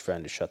telling his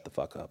friend to shut the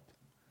fuck up.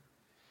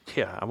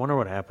 yeah, I wonder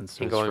what happens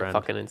to and his going friend.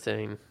 fucking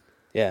insane.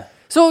 Yeah.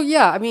 So,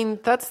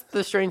 that's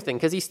the strange thing,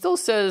 because he still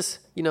says,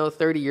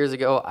 30 years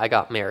ago, I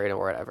got married or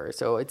whatever.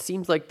 So it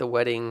seems like the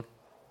wedding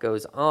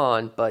goes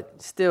on,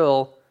 but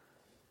still,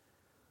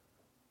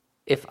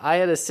 if I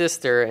had a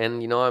sister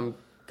and, I'm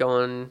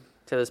going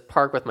to this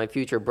park with my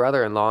future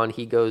brother-in-law and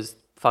he goes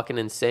fucking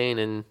insane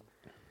and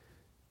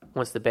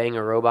wants to bang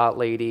a robot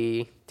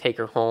lady, take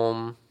her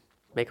home,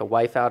 make a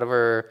wife out of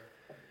her,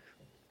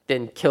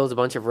 then kills a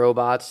bunch of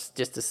robots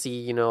just to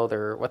see,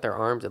 what their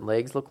arms and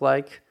legs look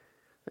like.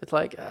 It's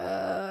like,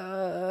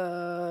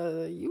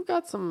 you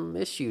got some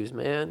issues,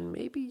 man.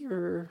 Maybe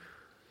you're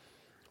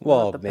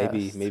Well, the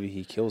maybe best.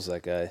 he kills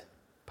that guy,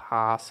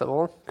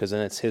 possible. because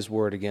then it's his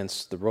word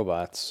against the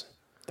robots.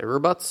 The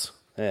robots?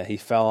 Yeah, he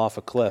fell off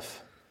a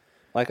cliff.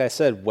 Like I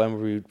said, when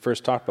we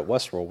first talked about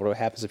Westworld, what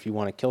happens if you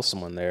want to kill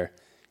someone there?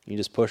 You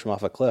just push them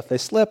off a cliff. They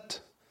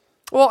slipped.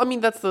 Well,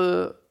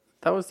 that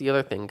was the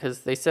other thing,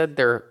 because they said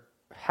there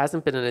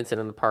hasn't been an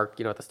incident in the park,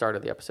 at the start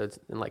of the episodes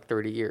in like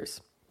 30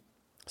 years.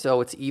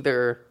 So it's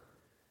either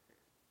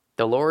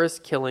Dolores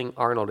killing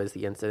Arnold is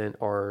the incident,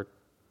 or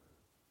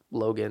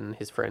Logan,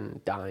 his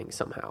friend, dying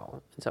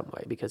somehow in some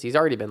way, because he's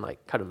already been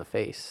like cut in the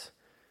face.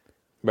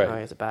 Right. He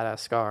has a badass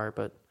scar,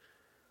 but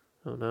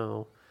oh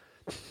no,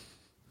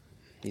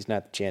 He's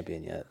not the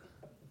champion yet.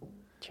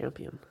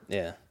 champion.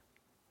 Yeah.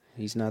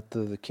 He's not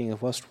the king of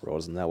Westworld.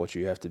 Isn't that what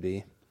you have to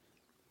be?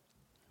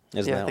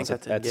 Isn't Yeah, I that think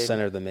what's that's at the Endgame.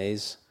 center of the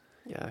maze?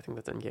 Yeah, I think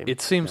that's Endgame.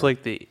 It seems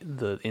like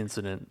the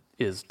incident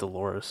is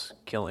Dolores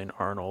killing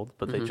Arnold,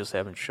 but they just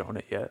haven't shown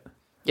it yet.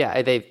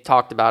 Yeah, they've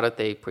talked about it.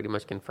 They pretty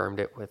much confirmed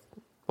it with.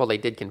 Well, they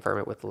did confirm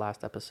it with the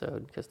last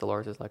episode, because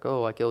Dolores is like,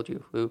 "Oh, I killed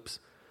you. Oops,"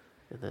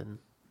 and then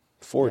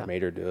Ford Yeah.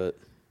 made her do it.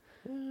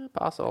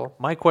 possible.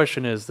 My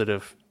question is that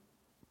if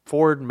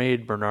Ford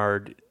made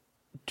Bernard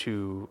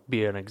to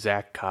be an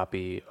exact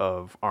copy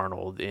of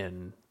Arnold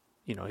in,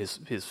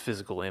 his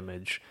physical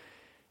image,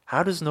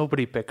 how does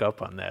nobody pick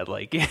up on that?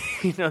 Like, did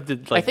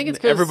I think it's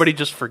 'cause- everybody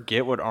just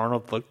forget what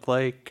Arnold looked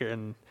like?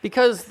 And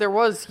Because there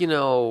was,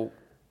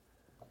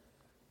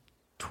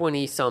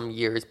 20 some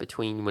years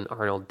between when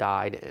Arnold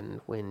died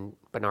and when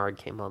Bernard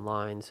came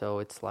online. So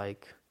it's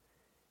like,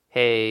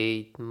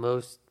 hey,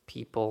 most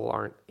people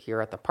aren't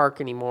here at the park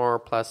anymore.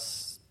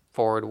 Plus,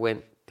 Ford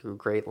went through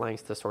great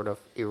lengths to sort of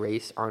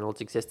erase Arnold's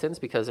existence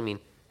because, I mean,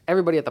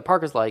 everybody at the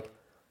park is like,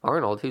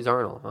 Arnold? Who's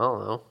Arnold? I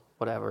don't know.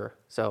 Whatever.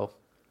 So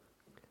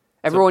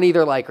everyone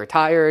either like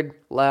retired,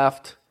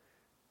 left,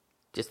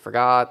 just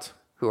forgot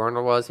who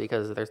Arnold was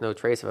because there's no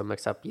trace of him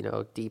except,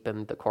 deep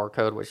in the core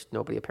code, which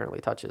nobody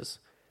apparently touches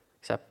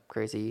except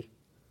crazy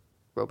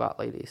robot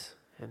ladies.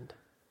 And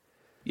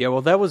Yeah,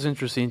 well, that was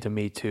interesting to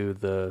me too.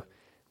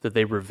 That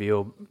they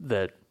reveal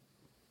that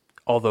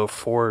although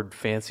Ford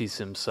fancies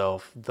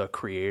himself the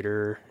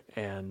creator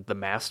and the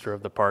master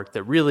of the park,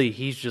 that really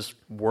he's just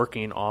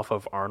working off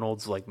of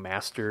Arnold's like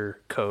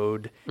master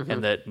code,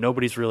 and that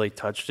nobody's really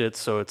touched it.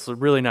 So it's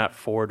really not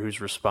Ford who's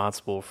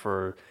responsible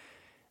for,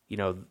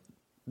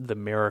 the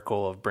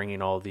miracle of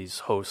bringing all these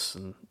hosts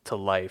to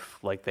life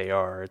like they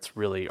are. It's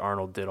really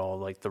Arnold did all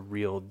like the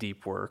real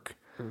deep work,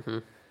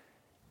 and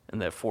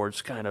that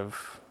Ford's kind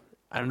of,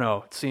 I don't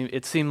know.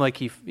 It seemed like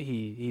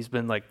he's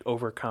been like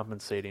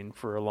overcompensating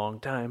for a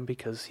long time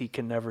because he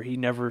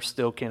never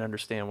still can't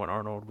understand what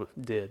Arnold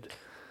did.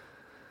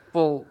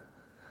 well,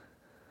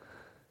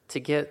 to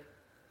get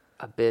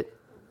a bit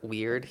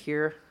weird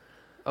here,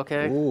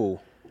 okay? Ooh.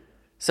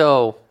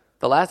 So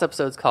the last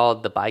episode's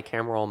called The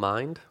Bicameral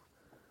Mind.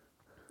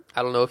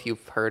 I don't know if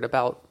you've heard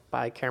about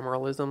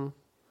bicameralism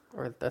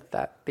or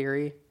that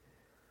theory.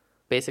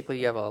 Basically,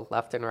 you have a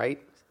left and right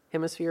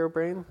hemisphere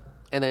brain,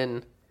 and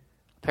then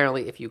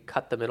apparently if you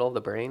cut the middle of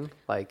the brain,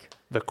 like...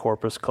 The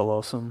corpus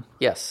callosum.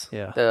 Yes.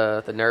 Yeah.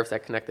 The nerves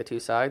that connect the two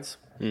sides.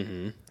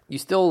 Mm-hmm. You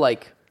still,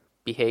 like,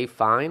 behave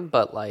fine,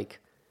 but, like,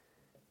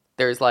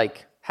 there's,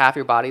 like, half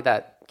your body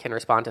that can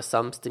respond to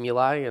some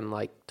stimuli and,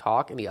 like,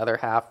 talk, and the other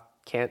half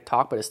can't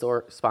talk, but it still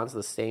responds to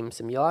the same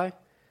stimuli.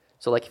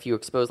 So, like, if you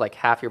expose, like,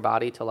 half your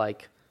body to,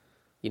 like,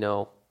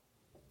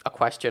 a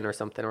question or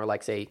something, or,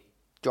 like, say,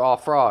 draw a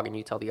frog, and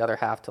you tell the other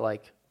half to,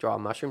 like, draw a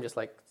mushroom, just,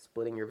 like,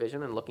 splitting your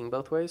vision and looking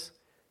both ways,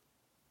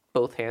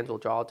 both hands will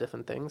draw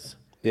different things.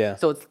 Yeah.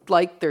 So it's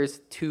like there's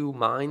two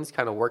minds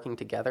kind of working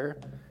together,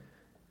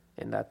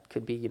 and that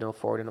could be,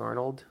 Ford and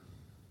Arnold.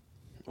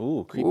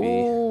 Ooh, creepy.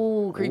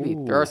 Ooh, creepy.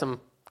 Ooh. There are some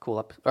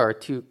cool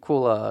two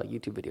cool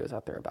YouTube videos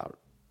out there about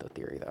the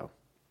theory, though.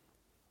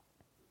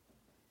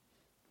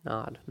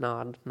 Nod.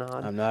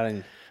 I'm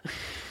nodding.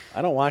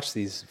 I don't watch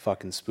these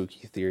fucking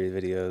spooky theory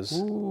videos.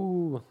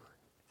 Ooh,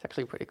 it's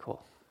actually pretty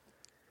cool.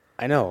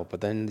 I know,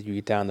 but then you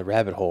get down the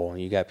rabbit hole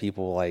and you got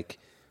people like,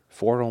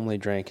 Ford only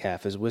drank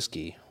half his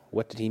whiskey.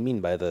 What did he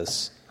mean by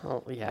this?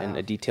 Oh, yeah. And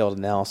a detailed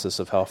analysis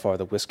of how far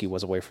the whiskey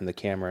was away from the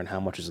camera and how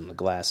much is in the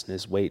glass and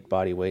his weight,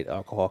 body weight,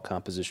 alcohol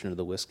composition of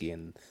the whiskey,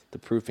 and the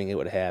proofing it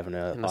would have in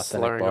an and the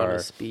authentic slurring on bar.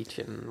 his speech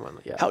and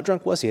yeah. How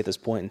drunk was he at this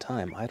point in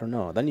time? I don't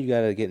know. Then you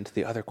got to get into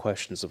the other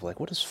questions of like,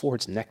 what does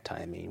Ford's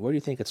necktie mean? Where do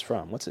you think it's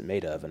from? What's it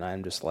made of? And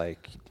I'm just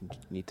like, you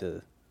need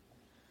to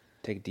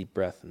take a deep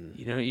breath and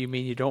You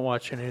mean you don't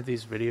watch any of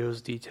these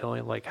videos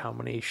detailing like how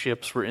many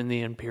ships were in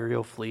the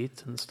Imperial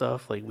fleet and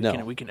stuff? Like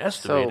we can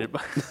estimate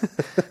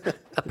it.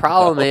 The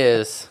problem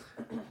is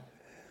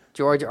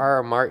George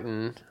R.R.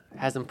 Martin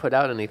hasn't put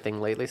out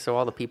anything lately, so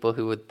all the people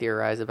who would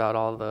theorize about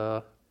all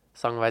the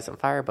Song of Ice and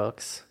Fire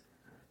books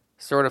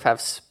sort of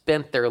have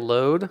spent their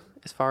load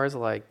as far as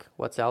like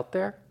what's out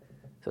there.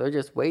 So they're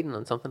just waiting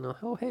on something.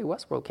 Oh, hey,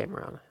 Westworld came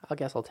around. I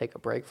guess I'll take a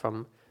break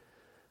from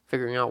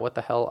figuring out what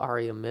the hell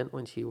Arya meant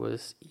when she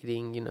was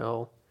eating,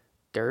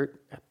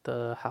 dirt at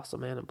the House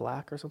of Man in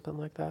Black or something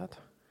like that.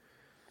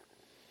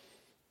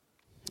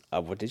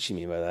 what did she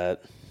mean by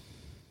that?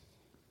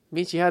 I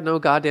mean, she had no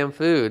goddamn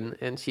food,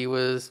 and she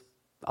was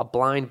a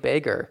blind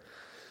beggar.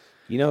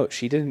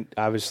 She didn't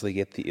obviously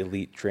get the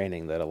elite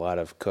training that a lot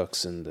of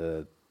cooks in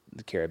the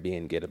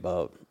Caribbean get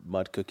about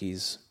mud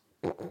cookies.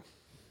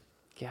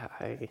 Yeah,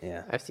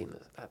 Yeah. I've seen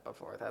that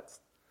before.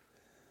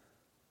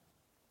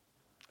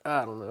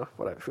 I don't know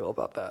what I feel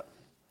about that.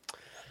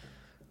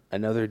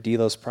 Another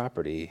Delos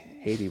property,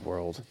 Haiti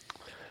World.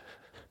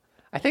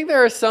 I think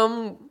there are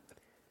some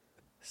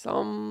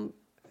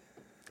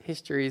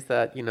histories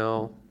that,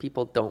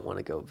 people don't want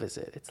to go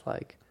visit. It's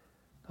like,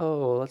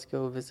 oh, let's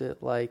go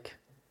visit, like,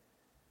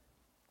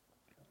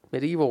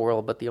 medieval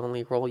world, but the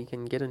only role you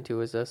can get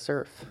into is a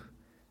serf.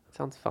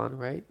 Sounds fun,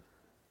 right?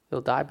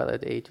 You'll die by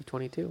the age of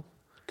 22.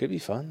 Could be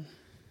fun.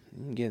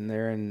 You can get in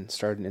there and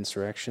start an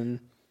insurrection.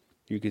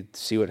 You could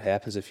see what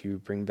happens if you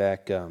bring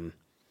back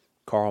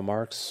Karl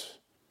Marx.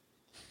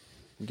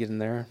 Get in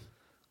there.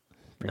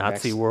 Bring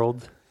Nazi back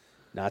world.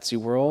 Nazi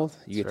world.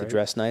 You get right. to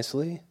dress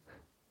nicely.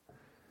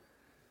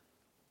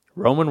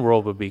 Roman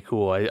world would be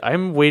cool.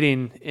 I'm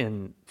waiting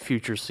in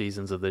future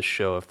seasons of this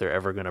show if they're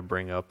ever going to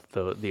bring up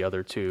the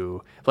other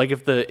two. Like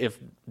if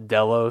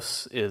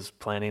Delos is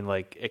planning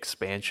like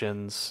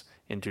expansions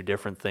into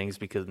different things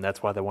because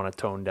that's why they want to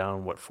tone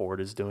down what Ford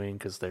is doing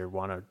because they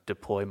want to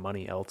deploy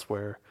money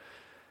elsewhere.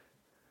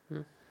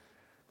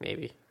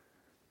 Maybe.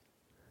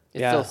 It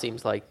Yeah. still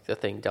seems like the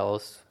thing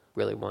Delos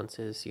really wants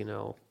is,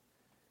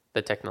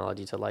 the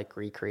technology to like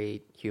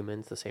recreate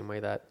humans the same way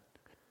that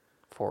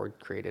Ford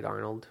created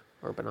Arnold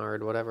or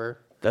Bernard, whatever.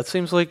 That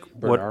seems like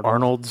what Bernardo?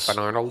 Arnold's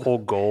Bernardo? whole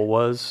goal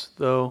was,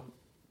 though,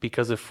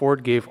 because if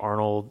Ford gave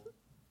Bernard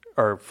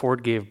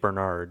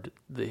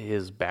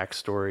his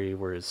backstory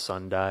where his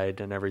son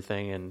died and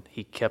everything, and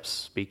he kept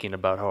speaking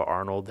about how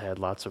Arnold had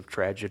lots of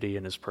tragedy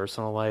in his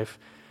personal life.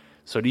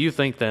 So do you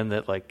think then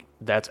that like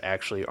that's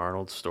actually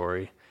Arnold's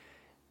story?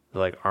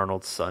 Like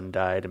Arnold's son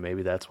died, and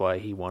maybe that's why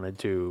he wanted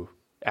to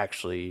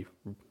actually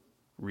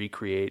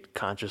recreate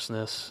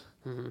consciousness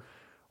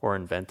or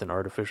invent an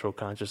artificial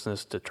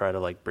consciousness to try to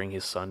like bring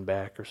his son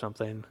back or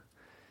something.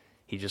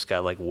 He just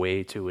got like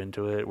way too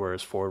into it,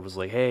 whereas Ford was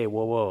like, hey,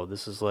 whoa,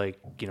 this is like,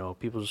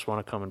 people just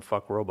want to come and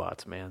fuck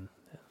robots, man.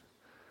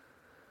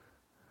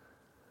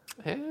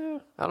 Yeah,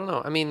 I don't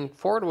know. I mean,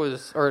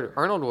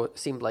 Arnold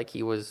seemed like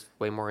he was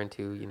way more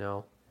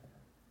into,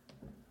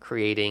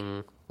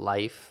 creating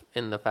life,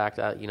 in the fact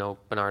that,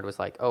 Bernard was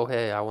like, oh,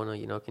 hey, I want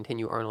to,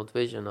 continue Arnold's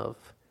vision of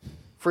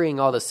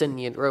freeing all the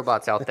sentient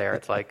robots out there.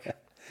 It's like,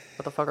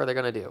 what the fuck are they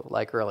going to do?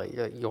 Like,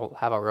 really, you'll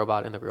have a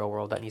robot in the real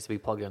world that needs to be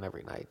plugged in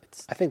every night.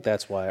 I think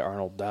that's why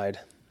Arnold died.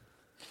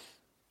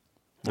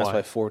 That's Why?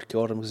 why Ford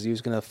killed him, because he was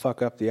going to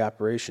fuck up the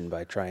operation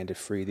by trying to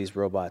free these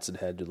robots that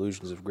had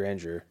delusions of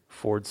grandeur.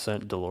 Ford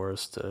sent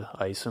Dolores to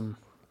ice him.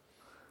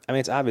 I mean,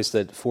 it's obvious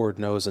that Ford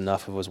knows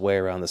enough of his way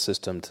around the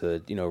system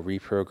to,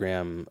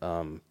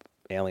 reprogram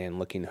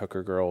alien-looking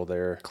hooker girl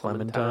there,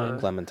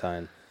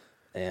 Clementine.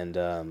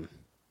 and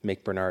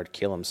make Bernard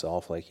kill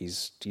himself. Like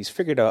he's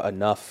figured out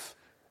enough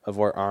of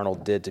what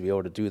Arnold did to be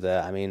able to do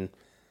that. I mean,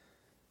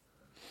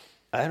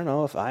 I don't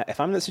know if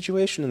I'm in that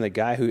situation and the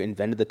guy who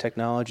invented the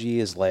technology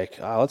is like,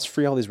 oh, let's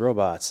free all these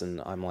robots,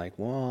 and I'm like,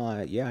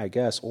 well, yeah, I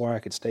guess, or I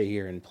could stay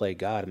here and play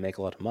God and make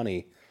a lot of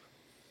money.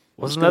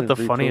 Wasn't that the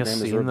funniest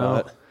scene,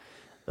 though?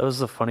 That was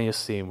the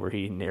funniest scene where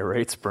he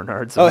narrates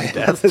Bernard's own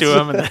death to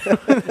him. And then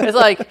It's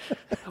like,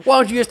 why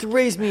don't you just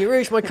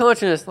erase my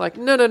consciousness? Like,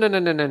 no.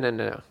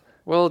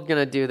 We're going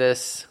to do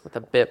this with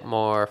a bit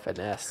more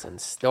finesse and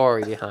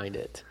story behind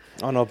it.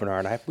 Oh no,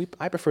 Bernard,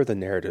 I prefer the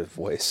narrative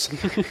voice.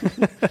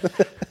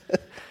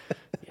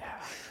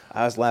 Yeah.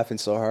 I was laughing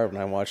so hard when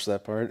I watched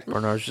that part.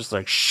 Bernard's just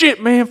like,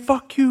 shit, man,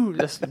 fuck you.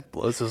 Just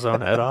blows his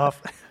own head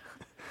off.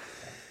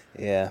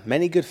 Yeah,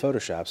 many good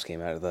Photoshops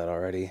came out of that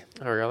already.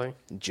 Oh, really?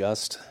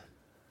 Just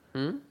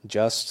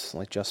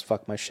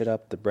fuck my shit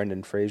up, the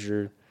Brendan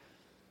Fraser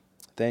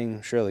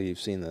thing. Surely you've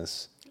seen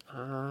this.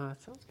 Sounds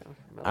kind of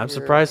familiar. I'm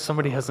surprised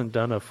somebody hasn't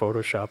done a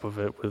Photoshop of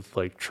it with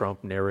like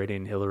Trump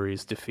narrating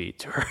Hillary's defeat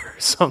to her or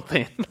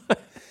something.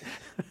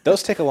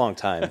 Those take a long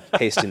time,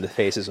 pasting the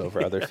faces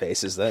over other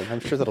faces. I'm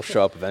sure that'll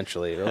show up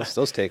eventually.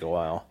 Those take a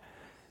while.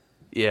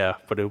 Yeah,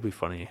 but it'll be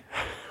funny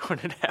when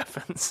it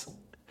happens.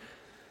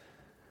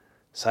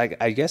 So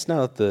I guess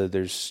now that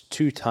there's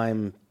 2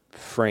 time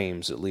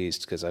frames at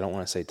least, because I don't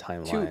want to say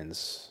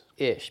timelines.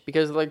 Ish.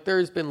 Because, like,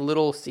 there's been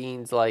little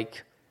scenes,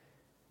 like,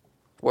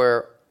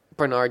 where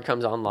Bernard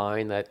comes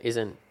online that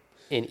isn't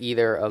in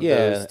either of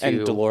those two.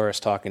 And Dolores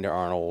talking to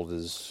Arnold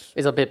is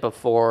a bit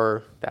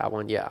before that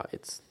one. Yeah,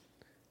 it's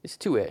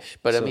 2-ish.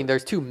 But, I So- mean,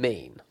 there's two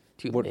main.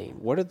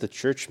 What did the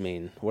church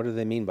mean? What do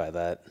they mean by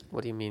that?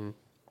 What do you mean?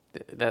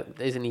 That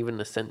isn't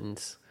even a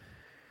sentence.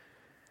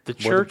 The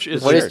church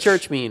is What does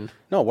church mean?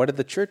 No, what did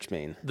the church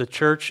mean? the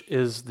church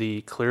is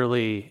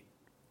clearly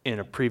in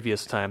a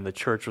previous time the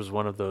church was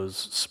one of those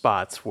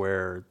spots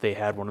where they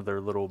had one of their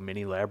little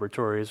mini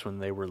laboratories when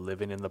they were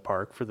living in the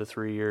park for the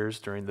 3 years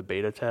during the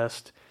beta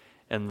test,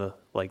 and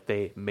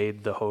they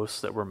made the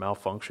hosts that were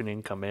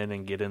malfunctioning come in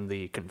and get in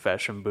the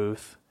confession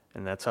booth,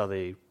 and that's how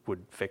they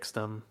would fix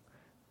them.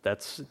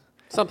 That's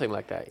Something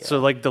like that, yeah. So,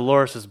 like,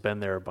 Dolores has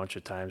been there a bunch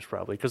of times,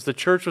 probably, because the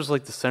church was,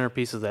 like, the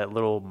centerpiece of that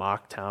little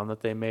mock town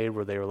that they made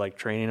where they were, like,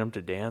 training them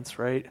to dance,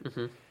 right?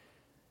 Mm-hmm.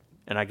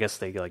 And I guess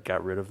they, like,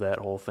 got rid of that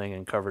whole thing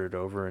and covered it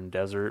over in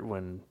desert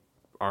when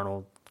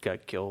Arnold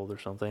got killed or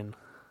something.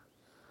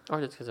 Or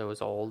just because it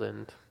was old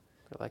and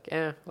they're like,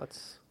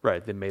 let's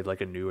Right, they made,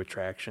 like, a new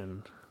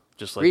attraction.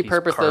 Just like he's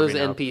repurpose those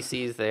carving up-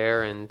 NPCs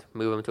there and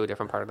move them to a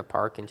different part of the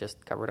park and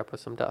just cover it up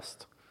with some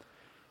dust.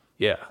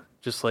 Yeah,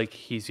 just like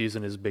he's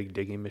using his big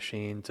digging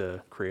machine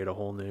to create a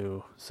whole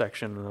new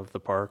section of the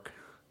park.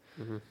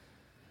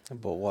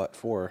 But what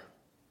for?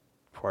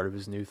 Part of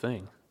his new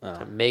thing.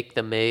 To make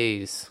the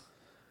maze,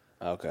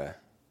 Okay.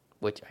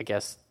 which I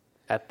guess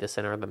at the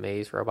center of the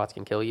maze, robots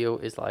can kill you,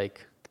 is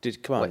like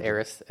Come on. what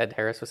Ed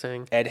Harris was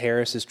saying. Ed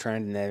Harris is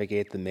trying to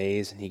navigate the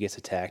maze, and he gets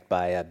attacked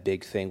by a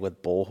big thing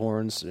with bull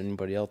horns. Did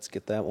anybody else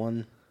get that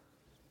one?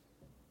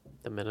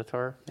 The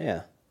Minotaur.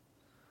 Yeah.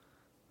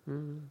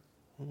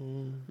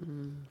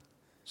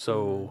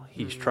 So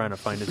he's trying to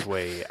find his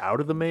way out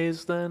of the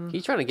maze then?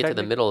 He's trying to get to the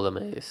Technic- middle of the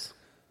maze.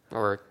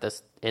 Or the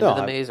end of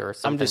the maze or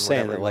something. I'm just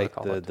saying whatever that, you wanna like,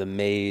 call it. the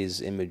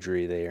maze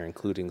imagery, they are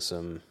including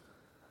some,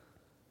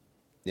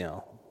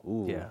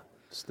 ooh, Yeah.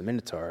 it's the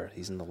Minotaur.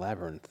 He's in the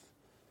labyrinth.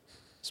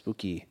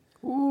 Spooky.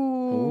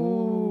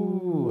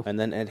 Ooh. And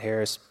then Ed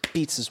Harris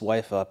beats his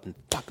wife up and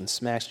fucking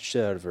smacks the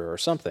shit out of her or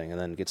something,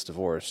 and then gets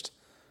divorced.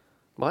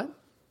 What?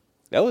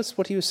 That was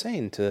what he was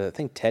saying to, I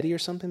think, Teddy or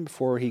something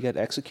before he got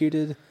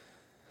executed.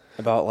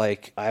 About,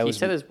 like, He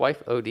said his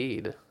wife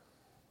OD'd.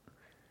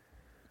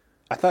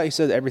 I thought he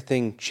said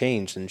everything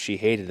changed and she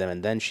hated him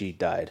and then she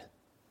died.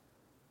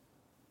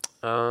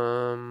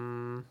 I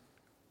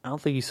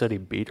don't think he said he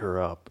beat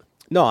her up.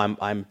 No,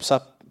 I'm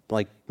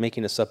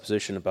making a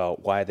supposition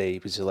about why they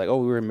was like, oh,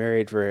 we were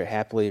married very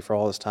happily for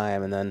all this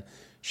time, and then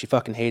she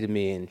fucking hated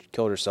me and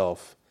killed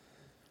herself.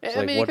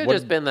 I mean, it could have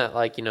just been that,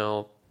 like, you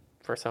know,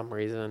 for some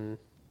reason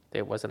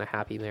it wasn't a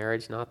happy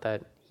marriage. Not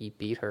that he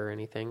beat her or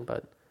anything,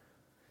 but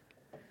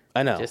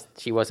I know. just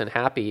she wasn't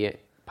happy,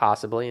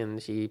 possibly,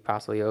 and she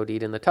possibly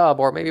OD'd in the tub,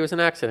 or maybe it was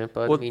an accident.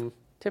 But I mean,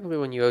 typically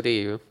when you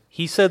OD,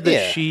 he said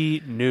that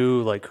she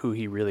knew like who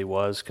he really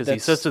was, because he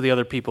says to the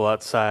other people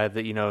outside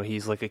that, you know,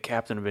 he's like a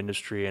captain of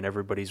industry and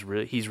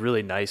he's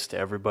really nice to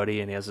everybody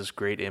and he has this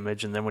great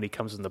image, and then when he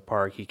comes in the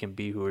park he can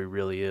be who he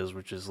really is,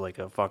 which is like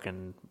a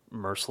fucking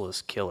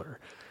merciless killer.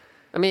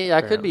 I mean, yeah,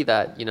 it could be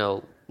that, you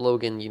know,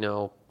 Logan, you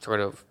know, sort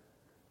of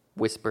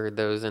whispered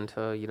those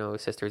into, you know,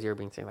 his sister's ear,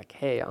 being saying like,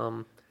 hey,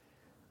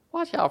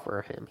 watch out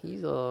for him.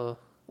 He's a...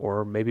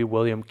 Or maybe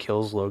William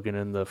kills Logan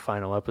in the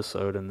final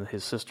episode and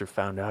his sister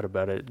found out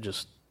about it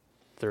just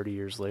 30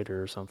 years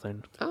later or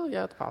something. Oh,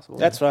 yeah, it's possible.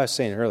 That's what I was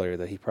saying earlier,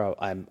 that he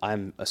probably,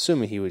 I'm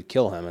assuming he would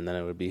kill him and then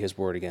it would be his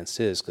word against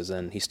his, because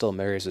then he still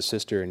marries his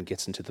sister and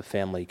gets into the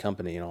family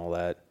company and all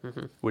that.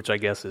 Mm-hmm. Which I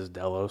guess is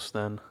Delos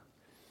then,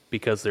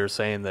 because they're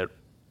saying that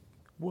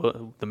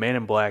the Man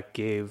in Black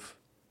gave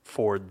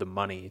Ford the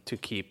money to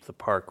keep the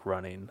park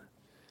running.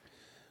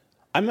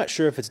 I'm not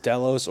sure if it's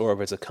Delos or if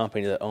it's a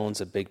company that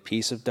owns a big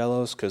piece of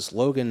Delos, because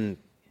Logan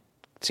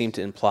seemed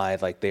to imply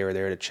like they were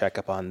there to check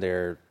up on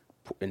their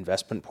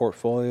investment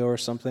portfolio or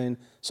something.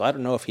 So I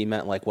don't know if he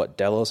meant like what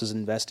Delos is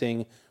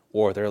investing,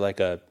 or they're like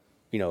a,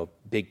 you know,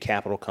 big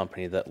capital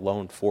company that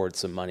loaned Ford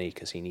some money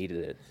because he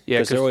needed it. Yeah,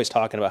 because they're always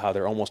talking about how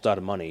they're almost out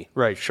of money.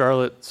 Right.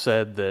 Charlotte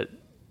said that,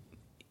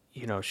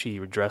 you know, she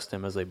addressed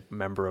him as a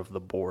member of the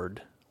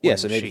board. Yeah,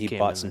 so maybe he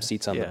bought some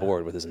seats on the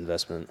board with his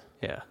investment.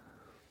 Yeah.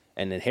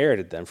 And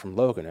inherited them from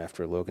Logan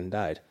after Logan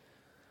died.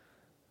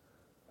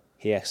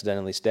 He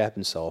accidentally stabbed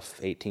himself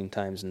 18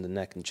 times in the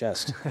neck and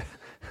chest.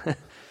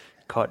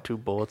 Caught 2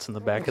 bullets in the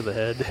back of the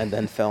head. And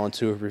then fell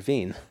into a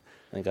ravine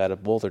and got a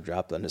boulder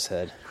dropped on his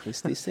head.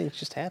 These things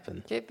just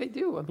happen. Yeah, they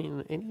do. I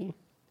mean,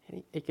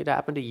 it could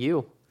happen to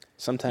you.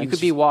 Sometimes you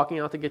could be walking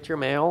out to get your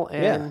mail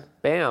and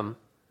bam,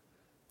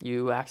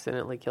 you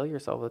accidentally kill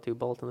yourself with 2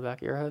 bullets in the back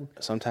of your head.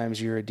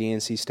 Sometimes you're a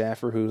DNC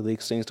staffer who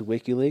leaks things to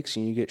WikiLeaks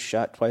and you get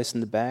shot twice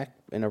in the back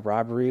in a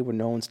robbery where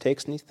no one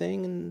takes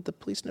anything and the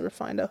police never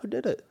find out who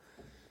did it.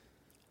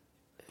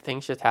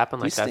 Things just happen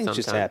like that sometimes.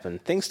 These things just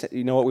happen.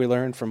 You know what we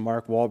learned from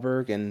Mark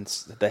Wahlberg and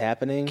The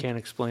Happening? Can't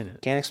explain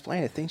it. Can't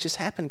explain it. Things just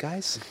happen,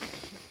 guys.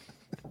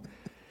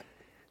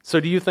 So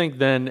do you think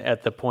then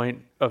at the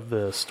point of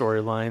the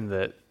storyline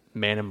that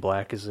Man in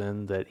Black is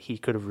in, that he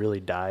could have really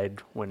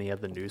died when he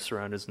had the noose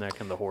around his neck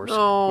and the horse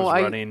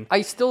was running?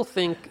 I still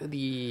think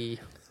the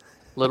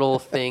little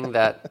thing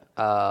that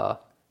the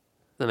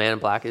Man in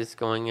Black is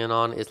going in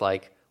on is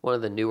like one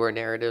of the newer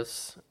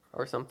narratives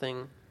or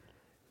something,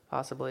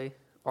 possibly.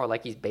 Or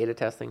like he's beta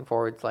testing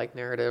Ford's like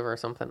narrative or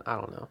something. I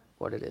don't know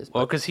what it is.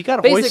 Well, because he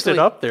got hoisted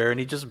up there and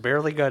he just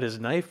barely got his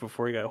knife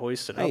before he got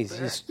hoisted up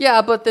there.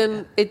 Yeah, but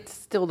then it's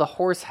still, the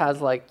horse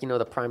has like, you know,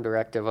 the prime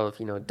directive of,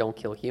 you know, don't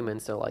kill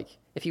humans. So like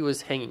if he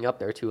was hanging up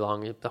there too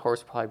long, the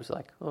horse probably was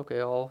like,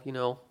 okay, I'll, you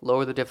know,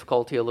 lower the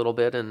difficulty a little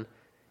bit and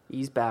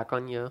ease back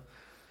on you.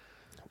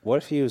 What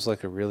if he was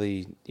like a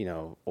really, you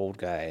know, old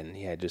guy and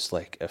he had just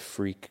like a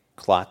freak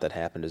clot that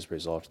happened as a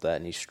result of that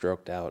and he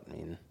stroked out? I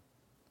mean,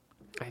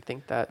 I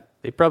think that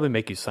they probably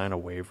make you sign a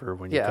waiver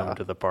when you come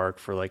to the park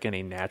for like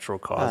any natural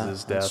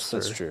causes deaths.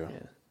 That's true.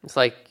 Yeah. It's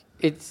like,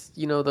 it's,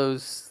 you know,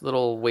 those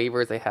little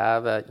waivers they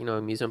have at, you know,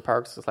 amusement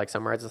parks. It's like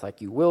some rides, it's like,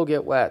 you will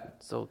get wet,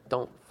 so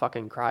don't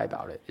fucking cry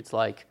about it. It's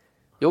like,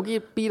 you'll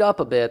get beat up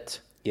a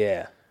bit.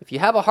 Yeah. If you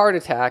have a heart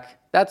attack,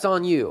 that's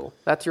on you.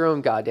 That's your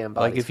own goddamn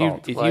body's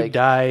fault. If you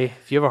die,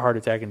 if you have a heart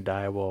attack and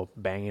die while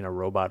banging a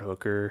robot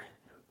hooker,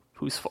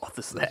 whose fault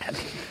is that?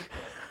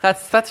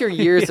 That's your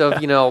years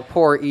of, you know,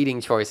 poor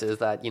eating choices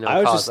that, you know, I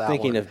was caused just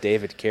thinking of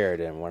David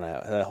Carradine when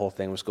that whole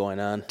thing was going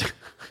on.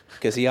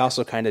 Because he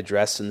also kind of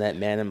dressed in that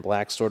Man in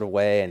Black sort of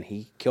way, and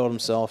he killed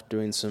himself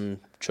doing some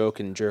choke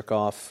and jerk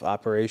off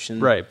operation.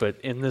 Right, but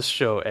in this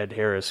show, Ed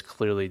Harris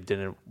clearly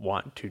didn't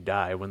want to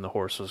die when the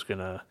horse was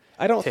going to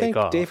I don't take think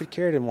off. David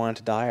Carradine wanted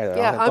to die either.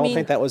 Yeah, I don't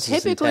think that was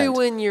his intent. typically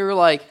when you're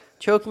like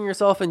choking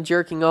yourself and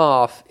jerking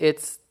off,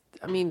 it's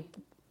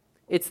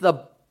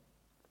the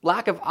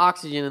lack of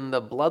oxygen and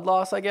the blood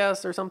loss, I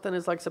guess, or something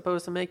is like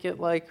supposed to make it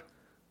like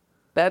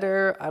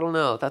better. I don't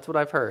know. That's what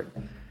I've heard.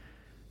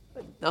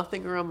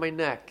 Nothing around my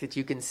neck that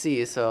you can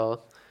see,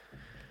 so.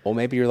 Well,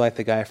 maybe you're like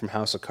the guy from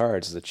House of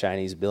Cards, the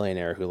Chinese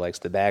billionaire who likes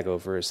the bag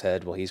over his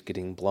head while he's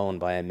getting blown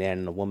by a man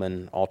and a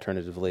woman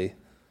alternatively.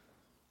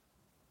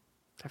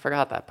 I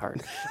forgot that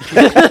part.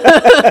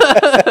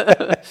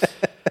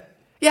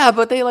 Yeah,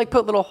 but they like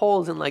put little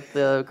holes in like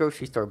the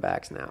grocery store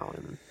bags now.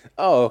 And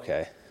Oh,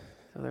 okay.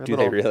 so Do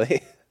they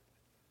really?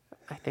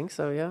 I think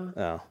so, yeah.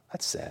 Oh,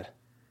 that's sad.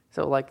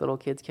 So, like, little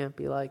kids can't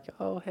be like,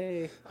 oh,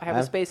 hey, I have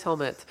a space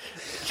helmet.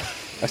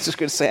 I was just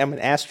going to say I'm an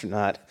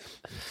astronaut,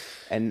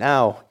 and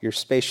now your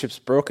spaceship's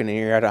broken and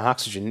you're out of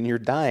oxygen and you're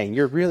dying.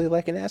 You're really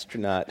like an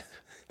astronaut.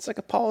 It's like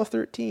Apollo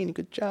 13.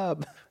 Good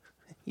job.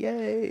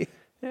 Yay.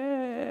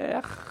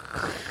 Yeah.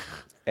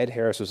 Ed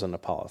Harris was on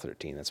Apollo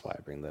 13. That's why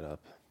I bring that up.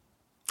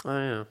 Oh,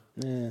 yeah.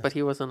 Yeah. But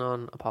he wasn't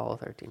on Apollo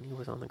 13. He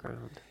was on the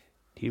ground.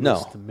 He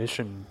was the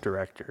mission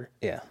director.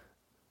 Yeah.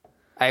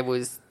 I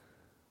was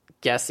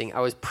guessing. I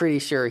was pretty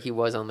sure he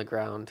was on the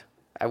ground.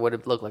 I would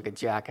have looked like a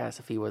jackass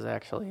if he was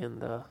actually in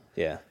the,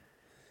 Yeah.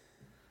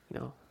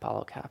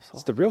 Apollo capsule.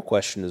 So the real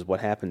question is what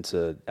happened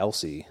to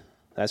Elsie?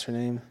 That's her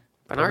name?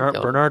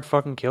 Bernard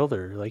fucking killed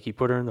her. Like, he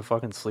put her in the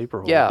fucking sleeper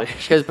hole. Yeah,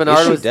 because Bernard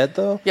Is she was dead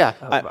though? Yeah.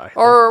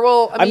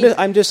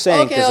 I'm just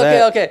saying.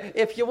 Okay.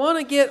 If you want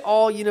to get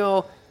all,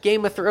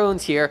 Game of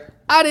Thrones here,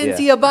 I didn't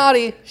see a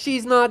body.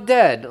 She's not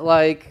dead.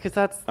 Like, because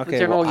that's the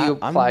general you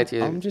apply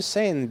to. I'm just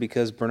saying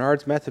because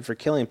Bernard's method for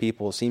killing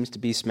people seems to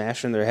be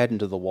smashing their head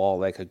into the wall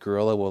like a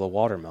gorilla with a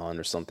watermelon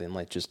or something.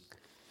 Like, just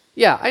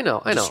yeah, I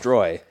know.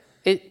 destroy.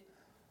 It.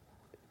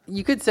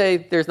 You could say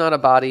there's not a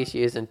body.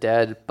 She isn't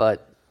dead,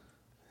 but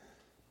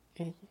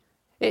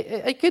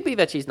it could be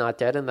that she's not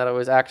dead and that it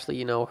was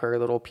actually, her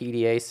little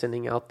PDA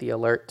sending out the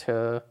alert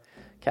to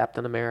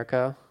Captain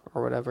America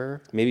or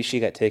whatever. Maybe she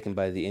got taken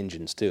by the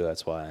engines too.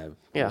 That's why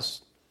And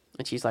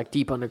she's like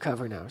deep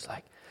undercover now. It's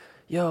like,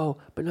 yo,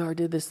 Bernard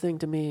did this thing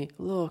to me.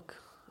 Look.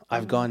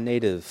 I've gone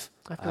native.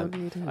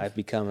 native. I've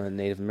become a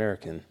Native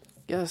American.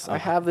 Yes, I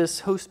have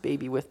this host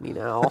baby with me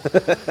now.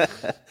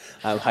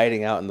 I'm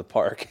hiding out in the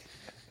park.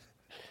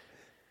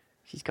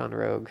 She's gone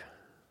rogue.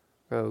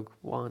 Rogue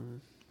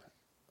One.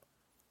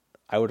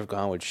 I would have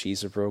gone with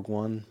She's a Rogue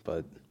One,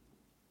 but...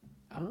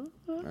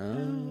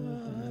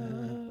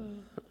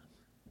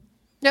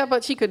 Yeah,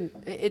 but she could...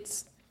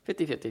 It's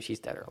 50-50 if she's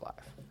dead or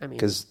alive. I mean...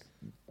 Because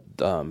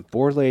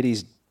Board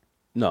Lady's...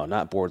 No,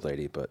 not Board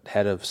Lady, but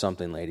head of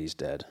something lady's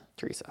dead.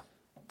 Teresa.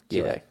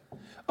 Yeah. QA.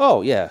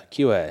 Oh, yeah,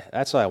 QA.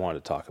 That's what I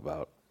wanted to talk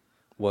about.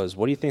 What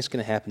do you think is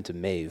going to happen to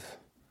Maeve?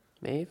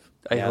 Maeve?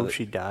 I hope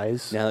she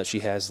dies. Now that she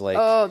has, like...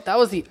 Oh, that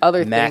was the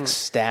other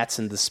max thing. stats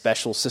in the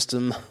special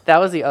system. That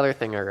was the other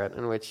thing I read,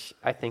 in which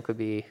I think would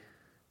be...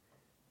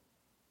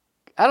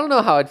 I don't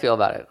know how I'd feel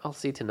about it. I'll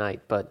see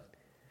tonight, but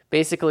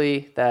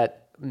basically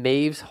that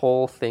Maeve's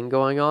whole thing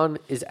going on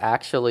is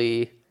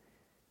actually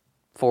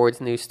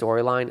Ford's new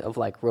storyline of,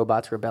 like,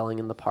 robots rebelling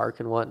in the park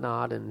and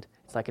whatnot, and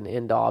it's like an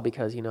end-all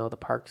because, the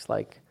park's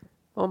like,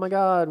 oh my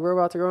god,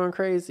 robots are going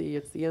crazy.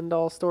 It's the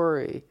end-all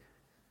story.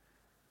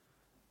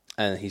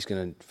 And he's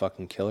going to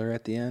fucking kill her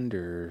at the end,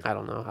 or... I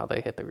don't know how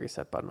they hit the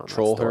reset button on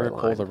troll that her, storyline.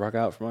 pull the rug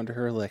out from under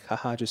her, like,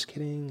 haha, just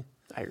kidding.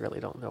 I really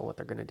don't know what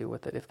they're going to do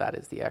with it, if that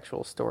is the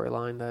actual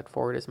storyline that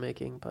Ford is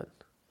making, but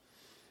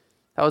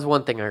that was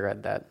one thing I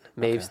read, that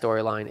Maeve's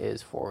storyline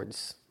is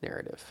Ford's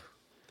narrative.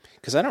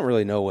 Because I don't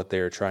really know what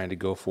they're trying to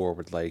go for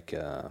with, like,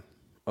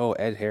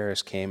 Ed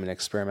Harris came and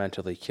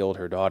experimentally killed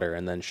her daughter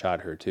and then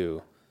shot her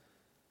too.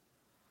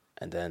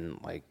 And then,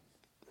 like,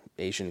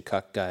 Asian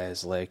cuck guy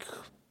is like,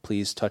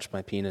 please touch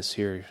my penis.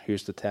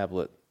 Here's the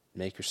tablet.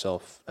 Make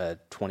yourself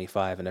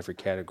 25 in every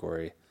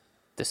category.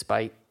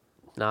 Despite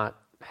not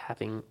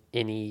having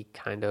any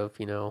kind of,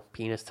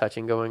 penis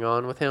touching going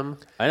on with him.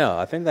 I know.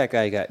 I think that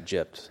guy got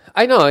gypped.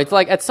 I know. It's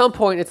like, at some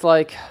point, it's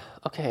like,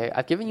 okay,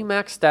 I've given you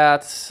max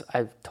stats.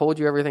 I've told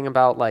you everything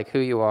about, like, who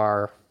you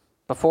are.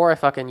 Before I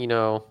fucking,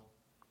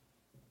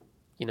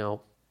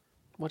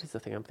 what is the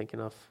thing I'm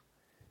thinking of?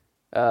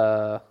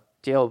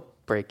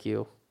 Jailbreak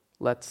you.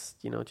 Let's,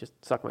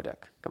 just suck my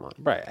dick. Come on.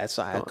 Right.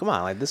 Come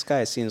on. Like, this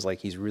guy seems like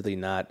he's really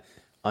not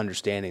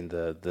understanding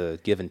the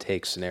give and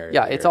take scenario.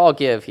 Yeah, it's all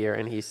give here,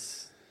 and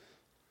he's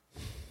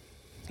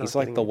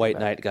like the white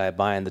knight guy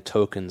buying the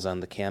tokens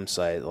on the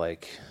campsite,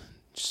 like,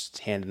 just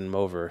handing them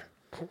over.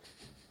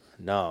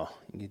 No.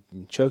 You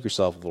choke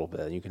yourself a little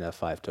bit, and you can have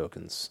 5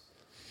 tokens.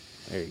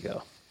 There you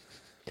go.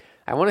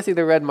 I want to see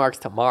the red marks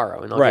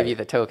tomorrow, and I'll give you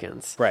the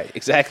tokens. Right,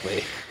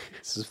 exactly.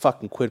 This is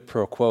fucking quid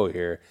pro quo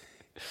here.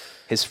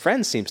 His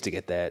friend seems to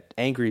get that.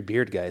 Angry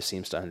beard guy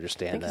seems to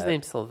understand that. I think his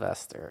name's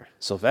Sylvester.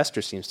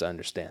 Sylvester seems to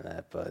understand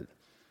that, but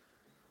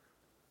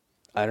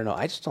I don't know.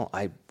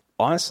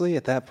 Honestly,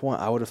 at that point,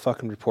 I would have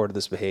fucking reported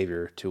this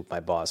behavior to my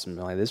boss and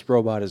been like, this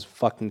robot is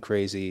fucking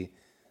crazy.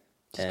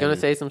 She's going to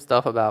say some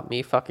stuff about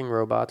me fucking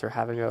robots or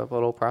having a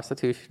little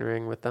prostitution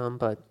ring with them,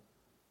 but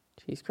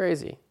she's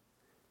crazy.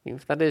 Even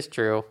if that is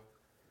true,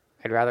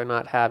 I'd rather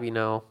not have,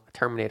 a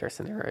Terminator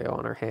scenario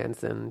on her hands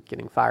than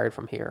getting fired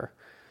from here.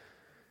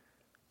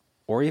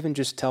 Or even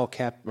just tell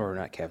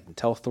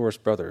tell Thor's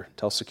brother,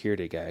 tell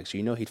security guys,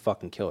 he'd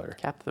fucking kill her.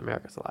 Captain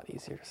America's a lot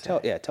easier to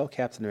say. Tell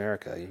Captain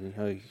America,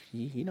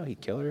 he'd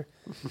kill her.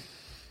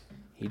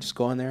 He'd just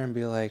go in there and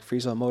be like,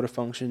 freeze all motor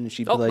function, and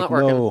she'd be like,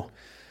 no,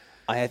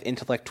 I have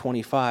intellect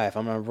 25,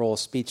 I'm going to roll a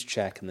speech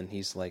check, and then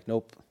he's like,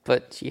 nope.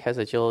 But she has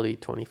agility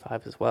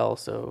 25 as well,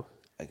 so...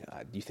 Do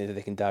you think that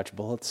they can dodge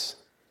bullets?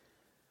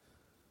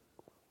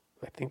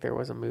 I think there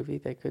was a movie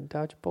they could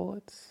dodge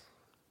bullets.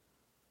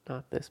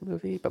 Not this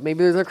movie, but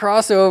maybe there's a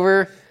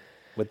crossover.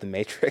 With the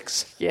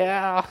Matrix.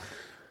 Yeah.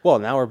 Well,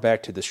 now we're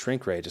back to the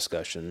shrink ray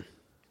discussion.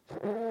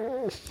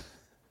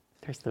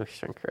 There's no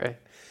shrink ray.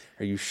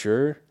 Are you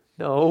sure?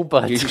 No,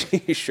 but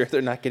You sure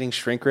they're not getting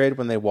shrink rayed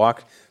when they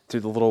walk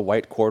through the little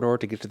white corridor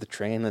to get to the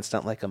train? It's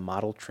not like a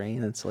model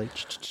train. It's like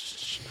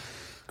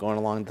going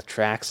along the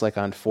tracks like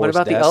on Ford's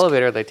what about the desk.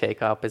 elevator they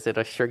take up? Is it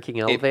a shrinking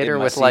elevator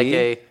with must like be.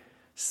 a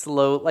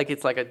slow, like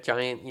it's like a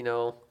giant,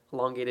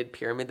 elongated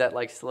pyramid that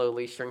like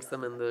slowly shrinks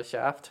them in the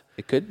shaft?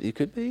 It could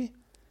be.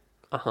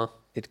 Uh-huh.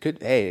 It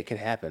could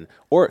happen.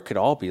 Or it could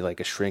all be like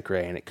a shrink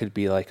ray, and it could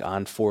be like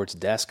on Ford's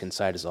desk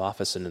inside his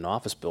office in an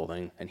office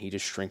building, and he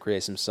just shrink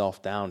rays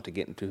himself down to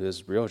get into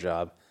his real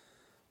job.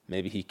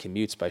 Maybe he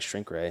commutes by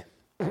shrink ray.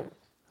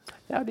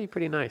 That would be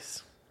pretty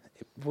nice.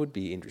 It would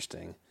be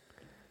interesting.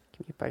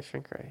 Commute by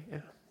shrink ray,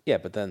 yeah. Yeah,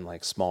 but then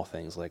like small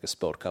things like a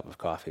spilled cup of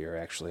coffee are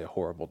actually a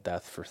horrible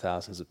death for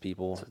thousands of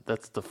people.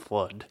 That's the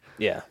flood.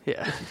 Yeah.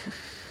 Yeah.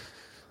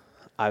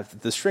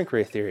 The shrink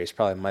ray theory is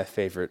probably my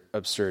favorite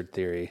absurd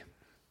theory.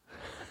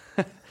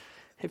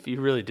 If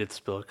you really did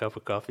spill a cup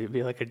of coffee, it'd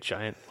be like a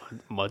giant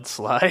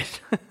mudslide.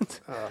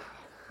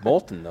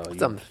 Molten, though.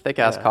 Some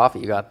thick-ass coffee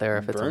you got there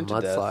if it's a burn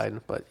to death.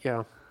 mudslide, but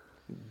yeah.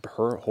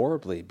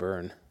 Horribly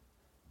burn.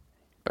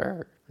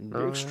 Burr.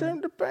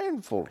 Extremely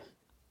painful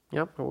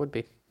Yep, it would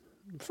be.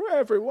 for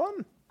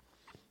everyone.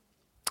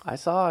 I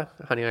saw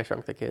Honey, I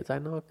Shrunk the Kids. I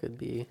know it could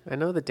be. I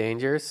know the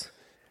dangers.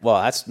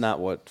 Well, that's not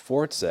what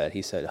Ford said.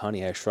 He said,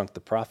 "Honey, I Shrunk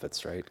the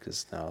Profits," right?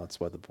 Because now that's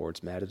why the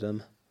board's mad at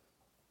him.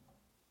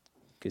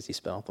 Because he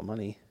spent all the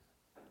money.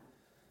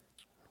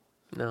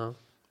 No.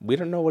 We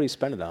don't know what he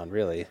spent it on,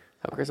 really.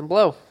 Hookers and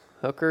blow.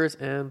 Hookers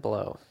and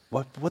blow.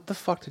 What the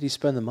fuck did he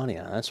spend the money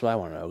on? That's what I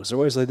want to know. Because they're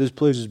always like, this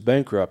place is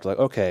bankrupt. Like,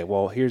 okay,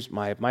 well, here's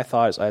my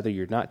thought is either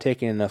you're not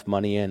taking enough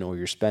money in or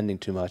you're spending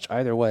too much.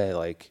 Either way,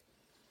 like,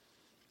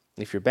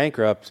 if you're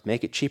bankrupt,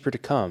 make it cheaper to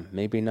come.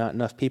 Maybe not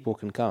enough people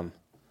can come.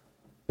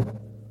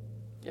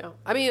 Yeah.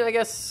 I mean, I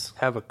guess...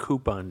 Have a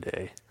coupon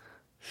day.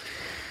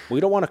 We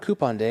don't want a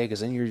coupon day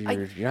because then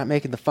you're not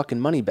making the fucking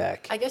money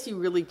back. I guess you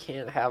really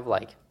can't have,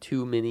 like,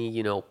 too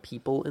many,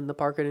 people in the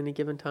park at any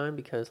given time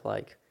because,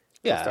 like,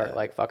 Yeah. they'll start,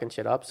 like, fucking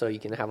shit up. So you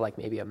can have, like,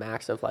 maybe a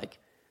max of, like,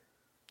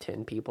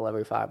 10 people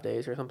every 5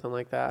 days or something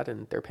like that,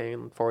 and they're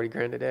paying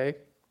 $40,000 a day.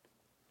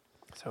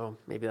 So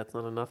maybe that's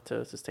not enough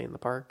to sustain the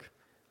park.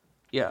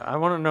 Yeah, I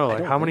want to know, like,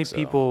 don't how many think so.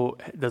 people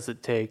does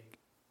it take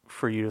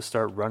for you to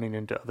start running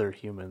into other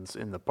humans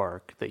in the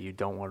park that you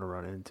don't want to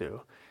run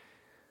into?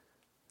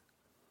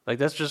 Like,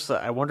 that's just,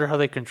 I wonder how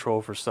they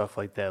control for stuff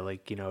like that.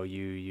 Like,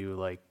 you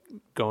like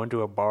go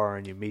into a bar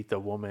and you meet the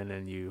woman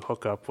and you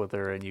hook up with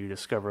her and you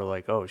discover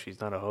like, oh,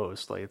 she's not a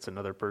host. Like, it's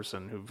another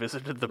person who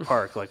visited the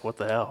park. Like, what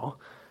the hell?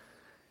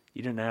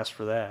 You didn't ask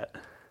for that.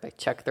 They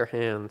check their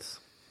hands.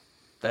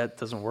 That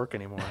doesn't work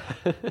anymore.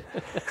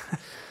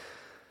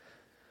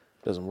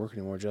 Doesn't work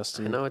anymore,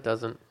 Justin. I know it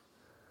doesn't.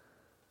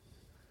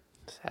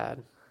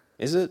 Sad.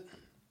 Is it?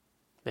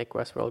 Make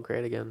Westworld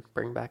great again.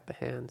 Bring back the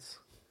hands.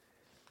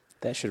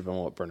 That should have been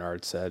what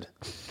Bernard said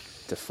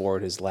to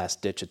Ford, his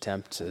last-ditch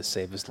attempt to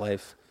save his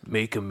life.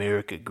 Make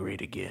America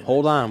great again.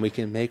 Hold on, we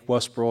can make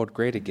Westworld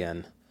great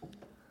again.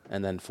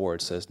 And then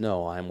Ford says,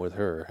 no, I'm with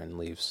her, and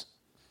leaves.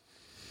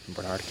 And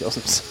Bernard kills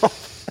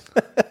himself.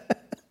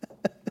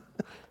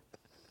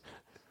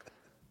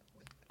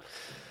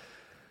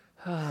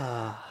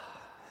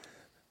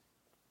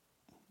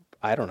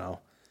 I don't know.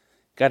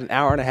 Got an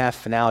hour and a half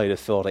finale to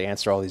fill to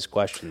answer all these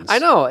questions. I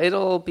know.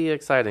 It'll be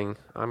exciting.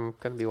 I'm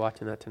going to be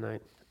watching that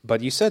tonight.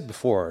 But you said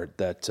before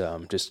that,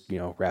 just,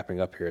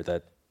 wrapping up here,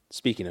 that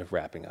speaking of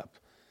wrapping up,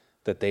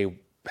 that they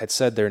had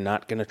said they're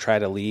not going to try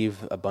to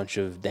leave a bunch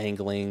of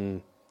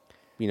dangling,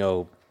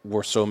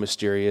 we're so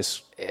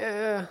mysterious.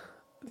 Yeah.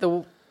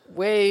 The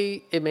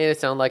way it made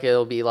it sound like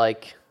it'll be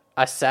like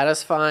a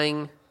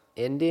satisfying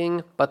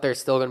ending, but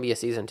there's still going to be a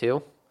season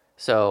 2.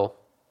 So,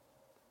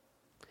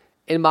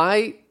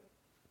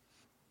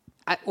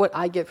 what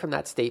I get from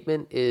that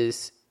statement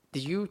is,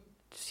 did you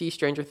see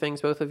Stranger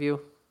Things, both of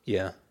you?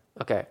 Yeah.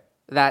 Okay,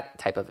 that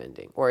type of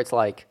ending, where it's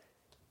like,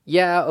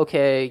 yeah,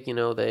 okay,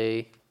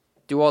 they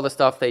do all the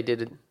stuff they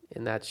did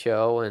in that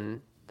show,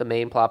 and the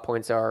main plot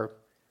points are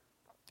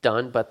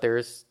done, but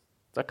there's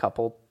a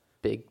couple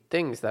big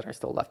things that are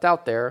still left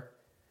out there.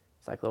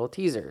 It's like little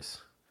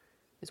teasers,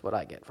 is what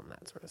I get from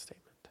that sort of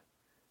statement.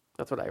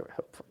 That's what I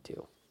hope for,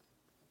 too.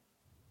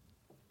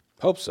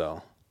 Hope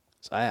so.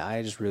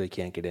 I just really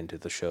can't get into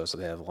the shows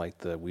that have, like,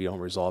 we don't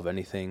resolve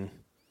anything,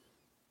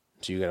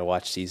 so you got to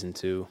watch season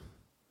 2.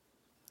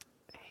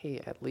 Hey,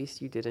 at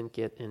least you didn't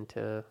get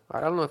into... I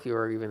don't know if you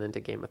were even into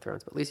Game of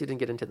Thrones, but at least you didn't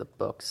get into the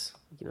books,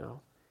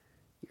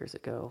 years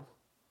ago.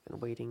 Been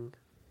waiting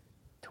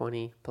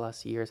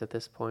 20-plus years at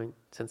this point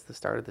since the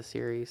start of the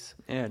series.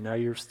 Yeah, now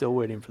you're still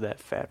waiting for that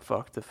fat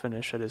fuck to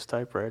finish at his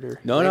typewriter.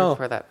 No.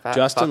 For that fat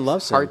Justin fuck's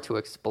loves him. heart to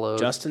explode.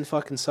 Justin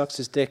fucking sucks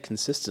his dick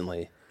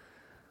consistently.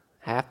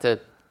 I have to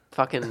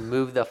fucking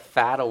move the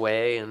fat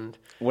away and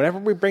Whenever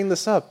we bring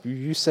this up,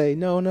 you say,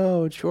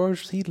 no,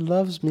 George, he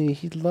loves me.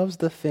 He loves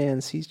the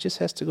fans. He just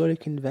has to go to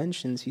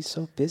conventions. He's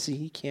so busy,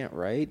 he can't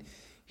write.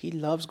 He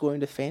loves going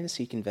to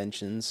fantasy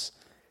conventions.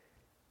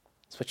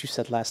 That's what you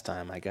said last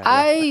time. I got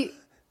it.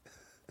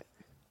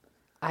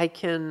 I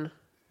can.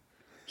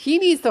 He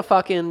needs to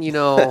fucking,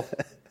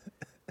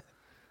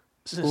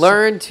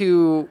 learn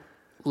to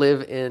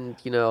live in,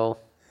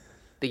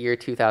 the year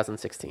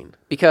 2016.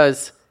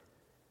 Because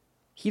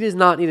he does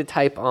not need to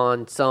type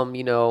on some,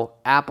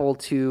 Apple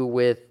II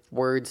with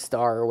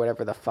WordStar or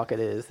whatever the fuck it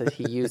is that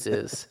he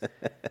uses.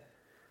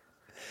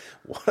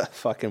 What a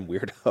fucking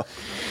weirdo.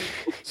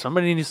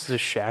 Somebody needs to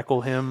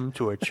shackle him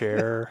to a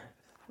chair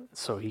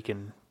so he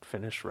can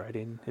finish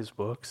writing his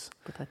books.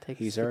 But that takes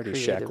He's the already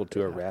creative shackled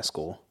to a bit out.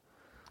 rascal.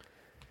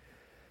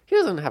 He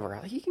doesn't have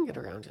a. He can get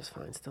around just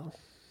fine still.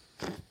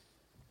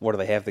 What, do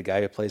they have the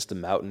guy who plays the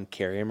mountain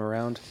carry him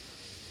around?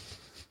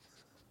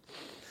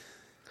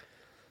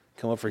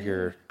 Come over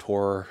here,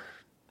 Tor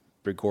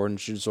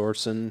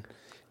Brigornjorsen.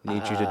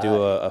 Need you to do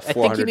a 400 I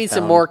think you need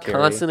some more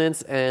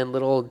consonants and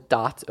little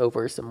dots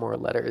over some more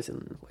letters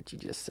in what you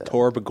just said.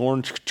 Tor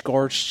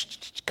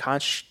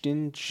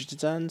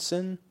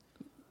Brigornjorsen.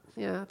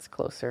 Yeah, that's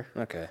closer.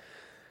 Okay.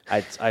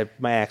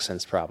 My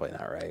accent's probably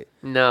not right.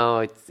 No,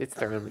 it's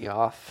throwing me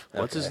off.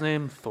 What's his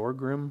name?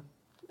 Thorgrim?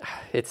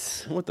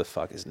 It's What the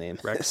fuck his name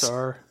is?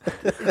 Rexar?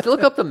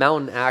 look up the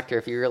mountain actor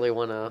if you really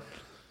want to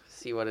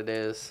see what it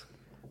is.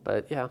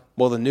 But yeah,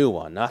 Well, the new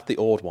one, not the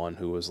old one,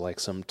 who was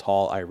like some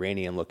tall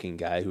Iranian-looking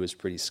guy who was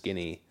pretty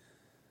skinny.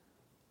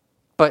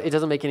 but it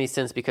doesn't make any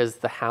sense because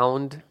the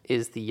Hound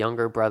is the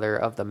younger brother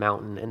of the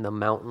Mountain, and the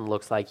Mountain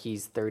looks like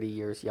he's 30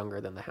 years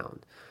younger than the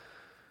Hound.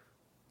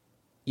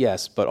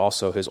 Yes, but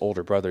also his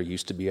older brother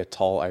used to be a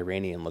tall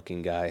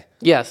Iranian-looking guy.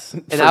 Yes,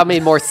 and that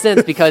made more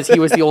sense because he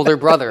was the older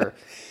brother.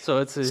 So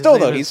it's his Still,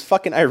 name though, is he's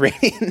fucking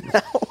Iranian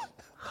now.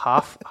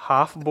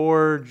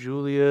 Hofbor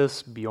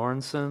Julius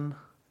Bjornsson.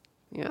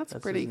 Yeah, that's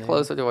That's pretty his name.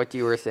 close to what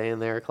you were saying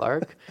there,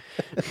 Clark.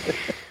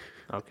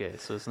 Okay,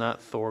 so it's not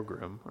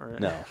Thorgrim. All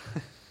right. No.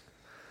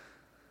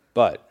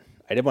 But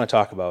I did want to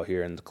talk about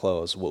here in the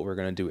close what we're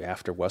going to do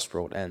after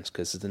Westworld ends,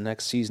 because the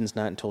next season's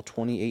not until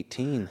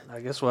 2018. I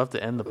guess we'll have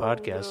to end the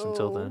podcast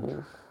until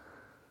then.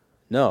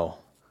 No,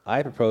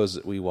 I propose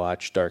that we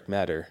watch Dark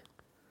Matter,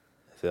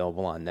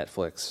 available on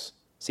Netflix.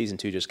 Season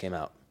 2 just came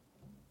out.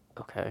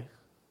 Okay.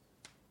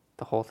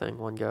 The whole thing,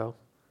 one go.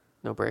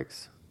 No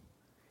breaks.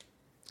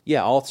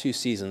 Yeah, all 2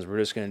 seasons. We're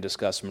just going to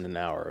discuss them in an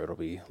hour. It'll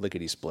be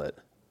lickety split.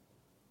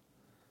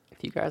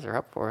 If you guys are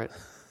up for it.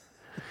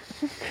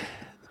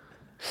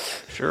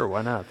 Sure,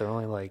 why not? They're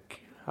only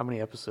like, how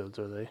many episodes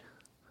are they?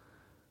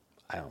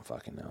 I don't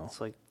fucking know. It's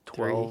like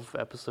 12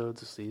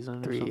 episodes a season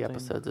or 3 something?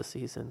 episodes a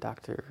season,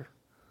 Doctor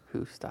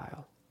Who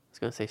style. I was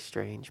going to say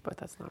Strange, but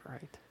that's not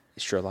right.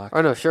 Sherlock.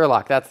 Or no,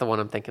 Sherlock. That's the one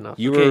I'm thinking of.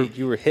 You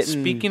were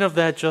hitting. Speaking of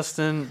that,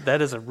 Justin,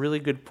 that is a really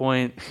good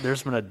point.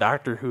 There's been a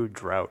Doctor Who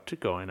drought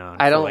going on.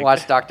 I for, don't like,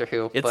 watch Doctor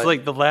Who. It's but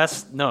like the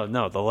last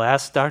the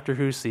last Doctor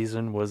Who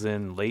season was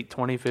in late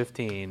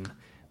 2015.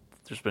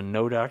 There's been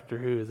no Doctor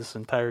Who this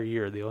entire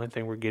year. The only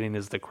thing we're getting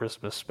is the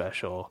Christmas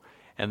special,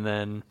 and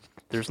then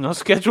there's no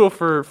schedule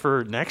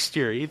for next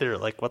year either.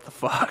 Like, what the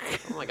fuck?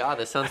 Oh my god,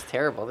 this sounds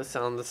terrible. This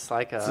sounds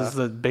like This is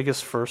the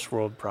biggest first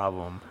world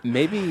problem.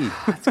 Maybe.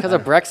 It's because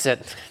of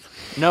Brexit.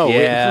 No,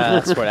 Yeah,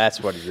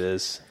 that's what it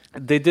is.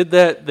 They did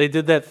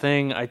that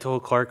thing I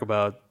told Clark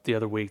about the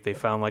other week. They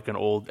found like an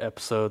old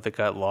episode that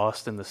got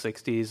lost in the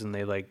 60s, and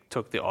they like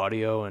took the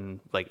audio and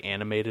like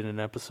animated an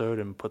episode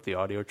and put the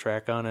audio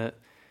track on it.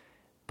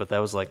 But that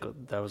was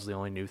the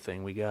only new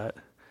thing we got.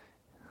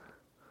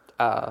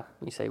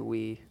 You say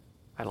we.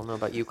 I don't know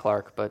about you,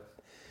 Clark, but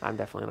I'm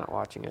definitely not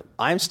watching it.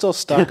 I'm still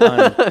stuck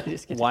on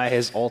Just kidding. why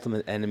his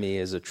ultimate enemy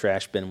is a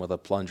trash bin with a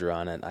plunger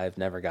on it. I've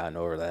never gotten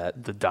over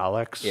that. The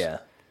Daleks. Yeah.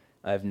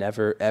 I've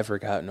never, ever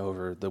gotten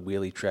over the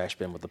wheelie trash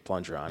bin with the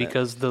plunger on it.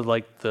 Because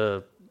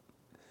the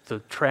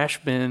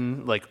trash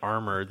bin like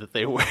armor that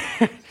they wear,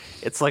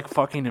 it's like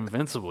fucking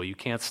invincible. You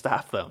can't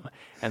stop them.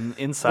 And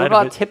inside What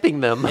about of it, tipping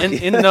them?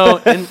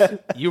 and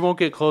you won't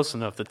get close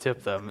enough to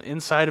tip them.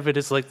 Inside of it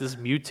is like this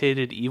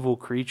mutated evil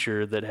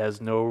creature that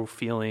has no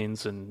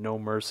feelings and no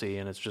mercy,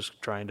 and it's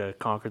just trying to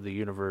conquer the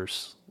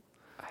universe.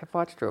 I've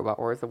watched Robot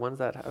Wars, the ones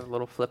that have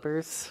little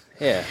flippers.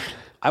 Yeah.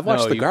 I've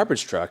watched No, the you-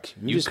 garbage truck.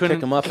 You just pick couldn't-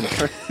 them up and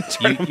turn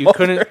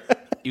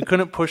You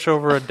couldn't push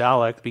over a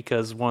Dalek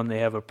because one, they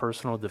have a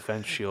personal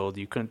defense shield.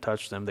 You couldn't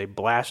touch them. They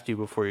blast you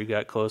before you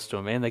got close to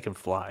them, and they can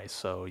fly.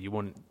 So you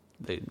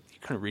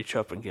couldn't reach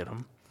up and get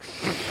them.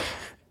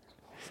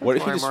 What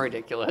if More you and more just,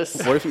 ridiculous.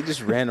 what if you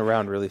just ran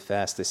around really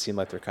fast? They seem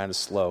like they're kind of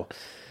slow.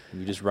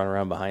 And you just run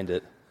around behind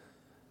it.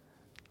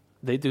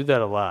 They do that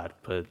a lot,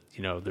 but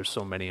there's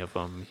so many of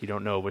them. You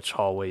don't know which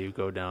hallway you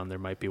go down. There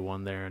might be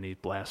one there, and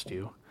he'd blast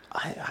you.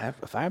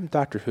 If I'm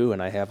Doctor Who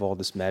and I have all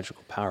this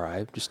magical power,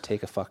 I just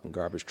take a fucking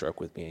garbage truck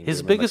with me. And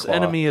His give him my biggest claw.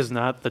 enemy is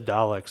not the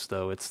Daleks,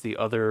 though. It's the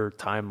other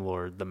Time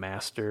Lord, the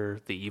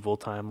Master, the evil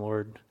Time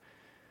Lord.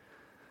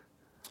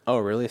 Oh,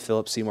 really?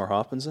 Philip Seymour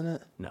Hoffman's in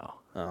it? No,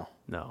 Oh.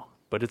 no.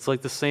 But it's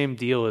like the same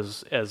deal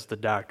as the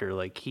Doctor.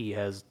 Like he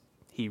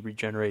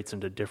regenerates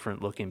into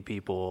different looking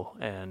people,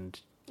 and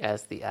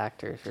As the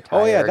actors retire.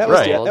 Oh yeah, that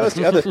was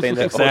the other thing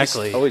that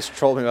Exactly. always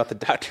trolled me about the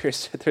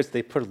Doctors.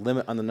 They put a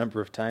limit on the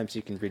number of times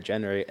you can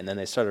regenerate, and then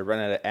they started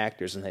running out of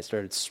actors, and they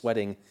started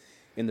sweating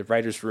in the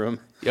writers' room.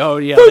 oh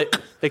yeah,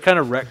 they kind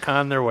of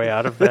retcon their way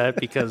out of that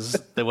because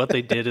what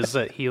they did is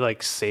that he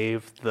like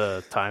saved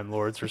the Time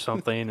Lords or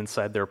something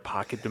inside their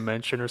pocket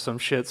dimension or some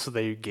shit, so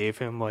they gave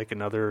him like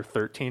another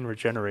 13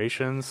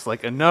 regenerations,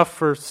 like enough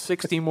for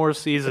 60 more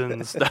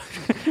seasons.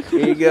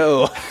 Here you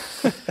go.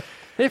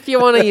 If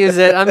you want to use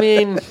it, I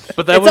mean,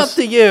 But that it's was up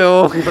to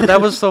you. But that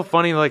was so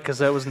funny, like, because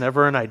that was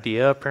never an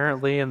idea,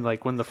 apparently. And,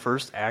 like, when the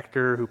first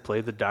actor who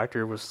played the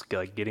Doctor was,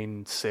 like,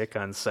 getting sick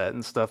on set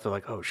and stuff, they're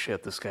like, oh,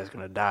 shit, this guy's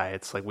going to die.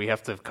 It's like we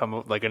have to come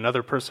up, like,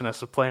 another person has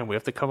to play him. We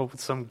have to come up with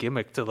some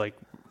gimmick to, like,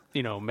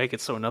 you know, make it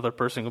so another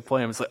person can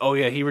play him. It's like, oh,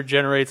 yeah, he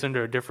regenerates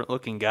into a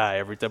different-looking guy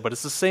every time. But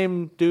it's the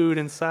same dude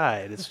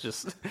inside. It's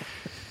just...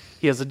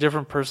 He has a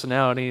different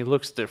personality. He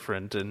looks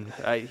different, and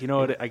you know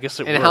what? I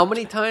guess it. And worked. how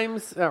many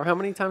times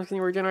can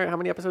you regenerate? How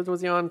many episodes was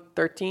he on?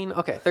 13?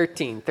 Okay,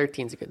 13.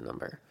 13's a good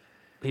number.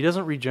 He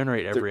doesn't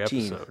regenerate every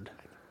 13. episode.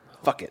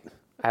 Fuck it.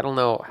 I don't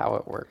know how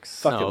it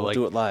works. Fuck No, it. We'll like-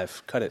 do it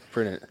live. Cut it.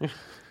 Print it.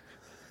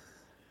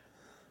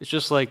 It's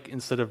just like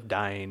instead of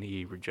dying,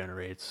 he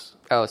regenerates.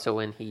 Oh, so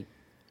when he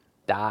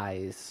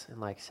dies and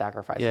like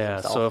sacrifices Yeah,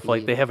 himself. so if like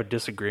he- they have a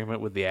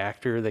disagreement with the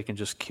actor, they can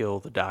just kill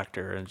the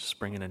Doctor and just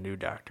bring in a new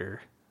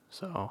Doctor.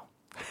 So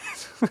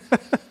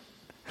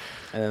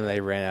And then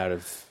they ran out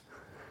of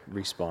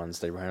respawns.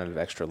 They ran out of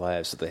extra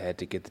lives, so they had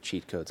to get the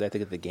cheat codes. They had to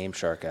get the Game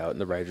Shark out in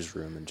the writers'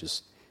 room and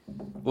just.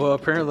 well,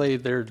 apparently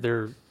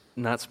they're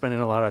not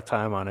spending a lot of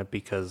time on it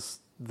because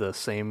the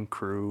same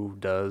crew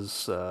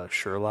does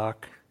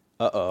Sherlock.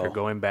 They're Uh-oh.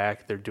 going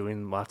back. They're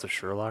doing lots of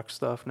Sherlock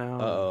stuff now.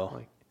 Uh-oh.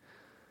 Like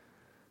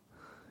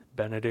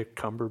Benedict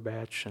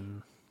Cumberbatch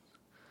and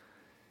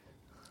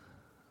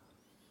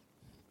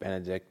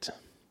Benedict.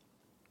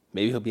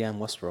 Maybe he'll be on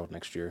Westworld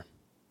next year.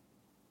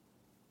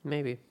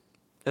 maybe.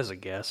 as a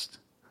guest.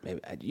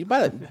 Maybe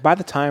by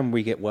the time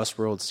we get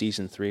Westworld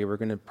season 3, we're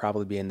going to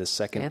probably be in the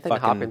second Anthony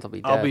fucking. Hopkins will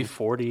be dead. I'll be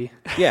 40.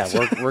 Yeah,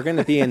 we're going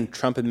to be in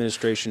Trump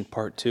administration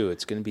part 2.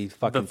 It's going to be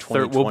fucking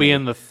 2020. We'll be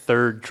in the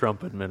third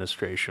Trump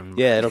administration.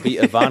 Yeah, it'll be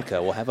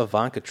Ivanka. We'll have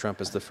Ivanka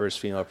Trump as the first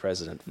female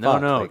president. No,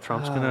 Fuck, no. like-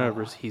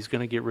 Trump's he's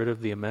gonna get rid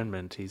of the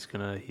amendment. He's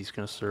gonna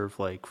serve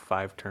like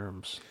 5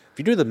 terms. If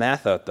you do the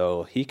math out,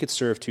 though, he could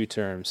serve 2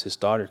 terms. His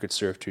daughter could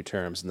serve 2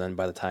 terms, and then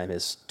by the time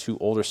his 2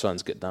 older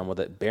sons get done with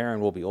it, Barron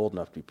will be old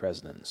enough to be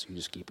president. So you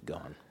just keep it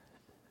going.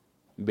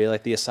 Be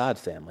like the Assad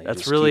family. That's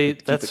Just really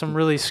keep that's it- some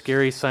really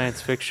scary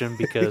science fiction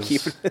because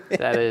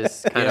That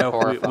is kind you of know,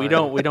 horrifying.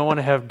 we don't want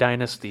to have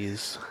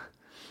dynasties.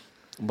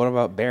 What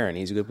about Barron?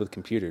 He's good with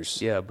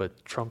computers. Yeah,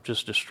 but Trump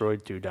just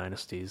destroyed 2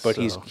 dynasties. But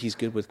so. he's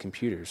good with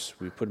computers.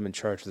 We put him in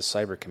charge of the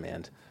cyber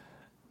command.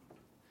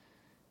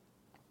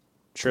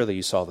 Surely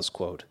you saw this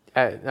quote.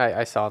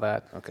 I saw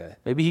that. Okay.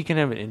 Maybe he can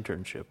have an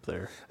internship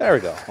there. There we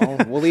go. Well,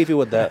 we'll leave you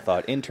with that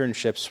thought.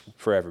 Internships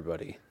for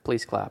everybody.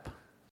 Please clap.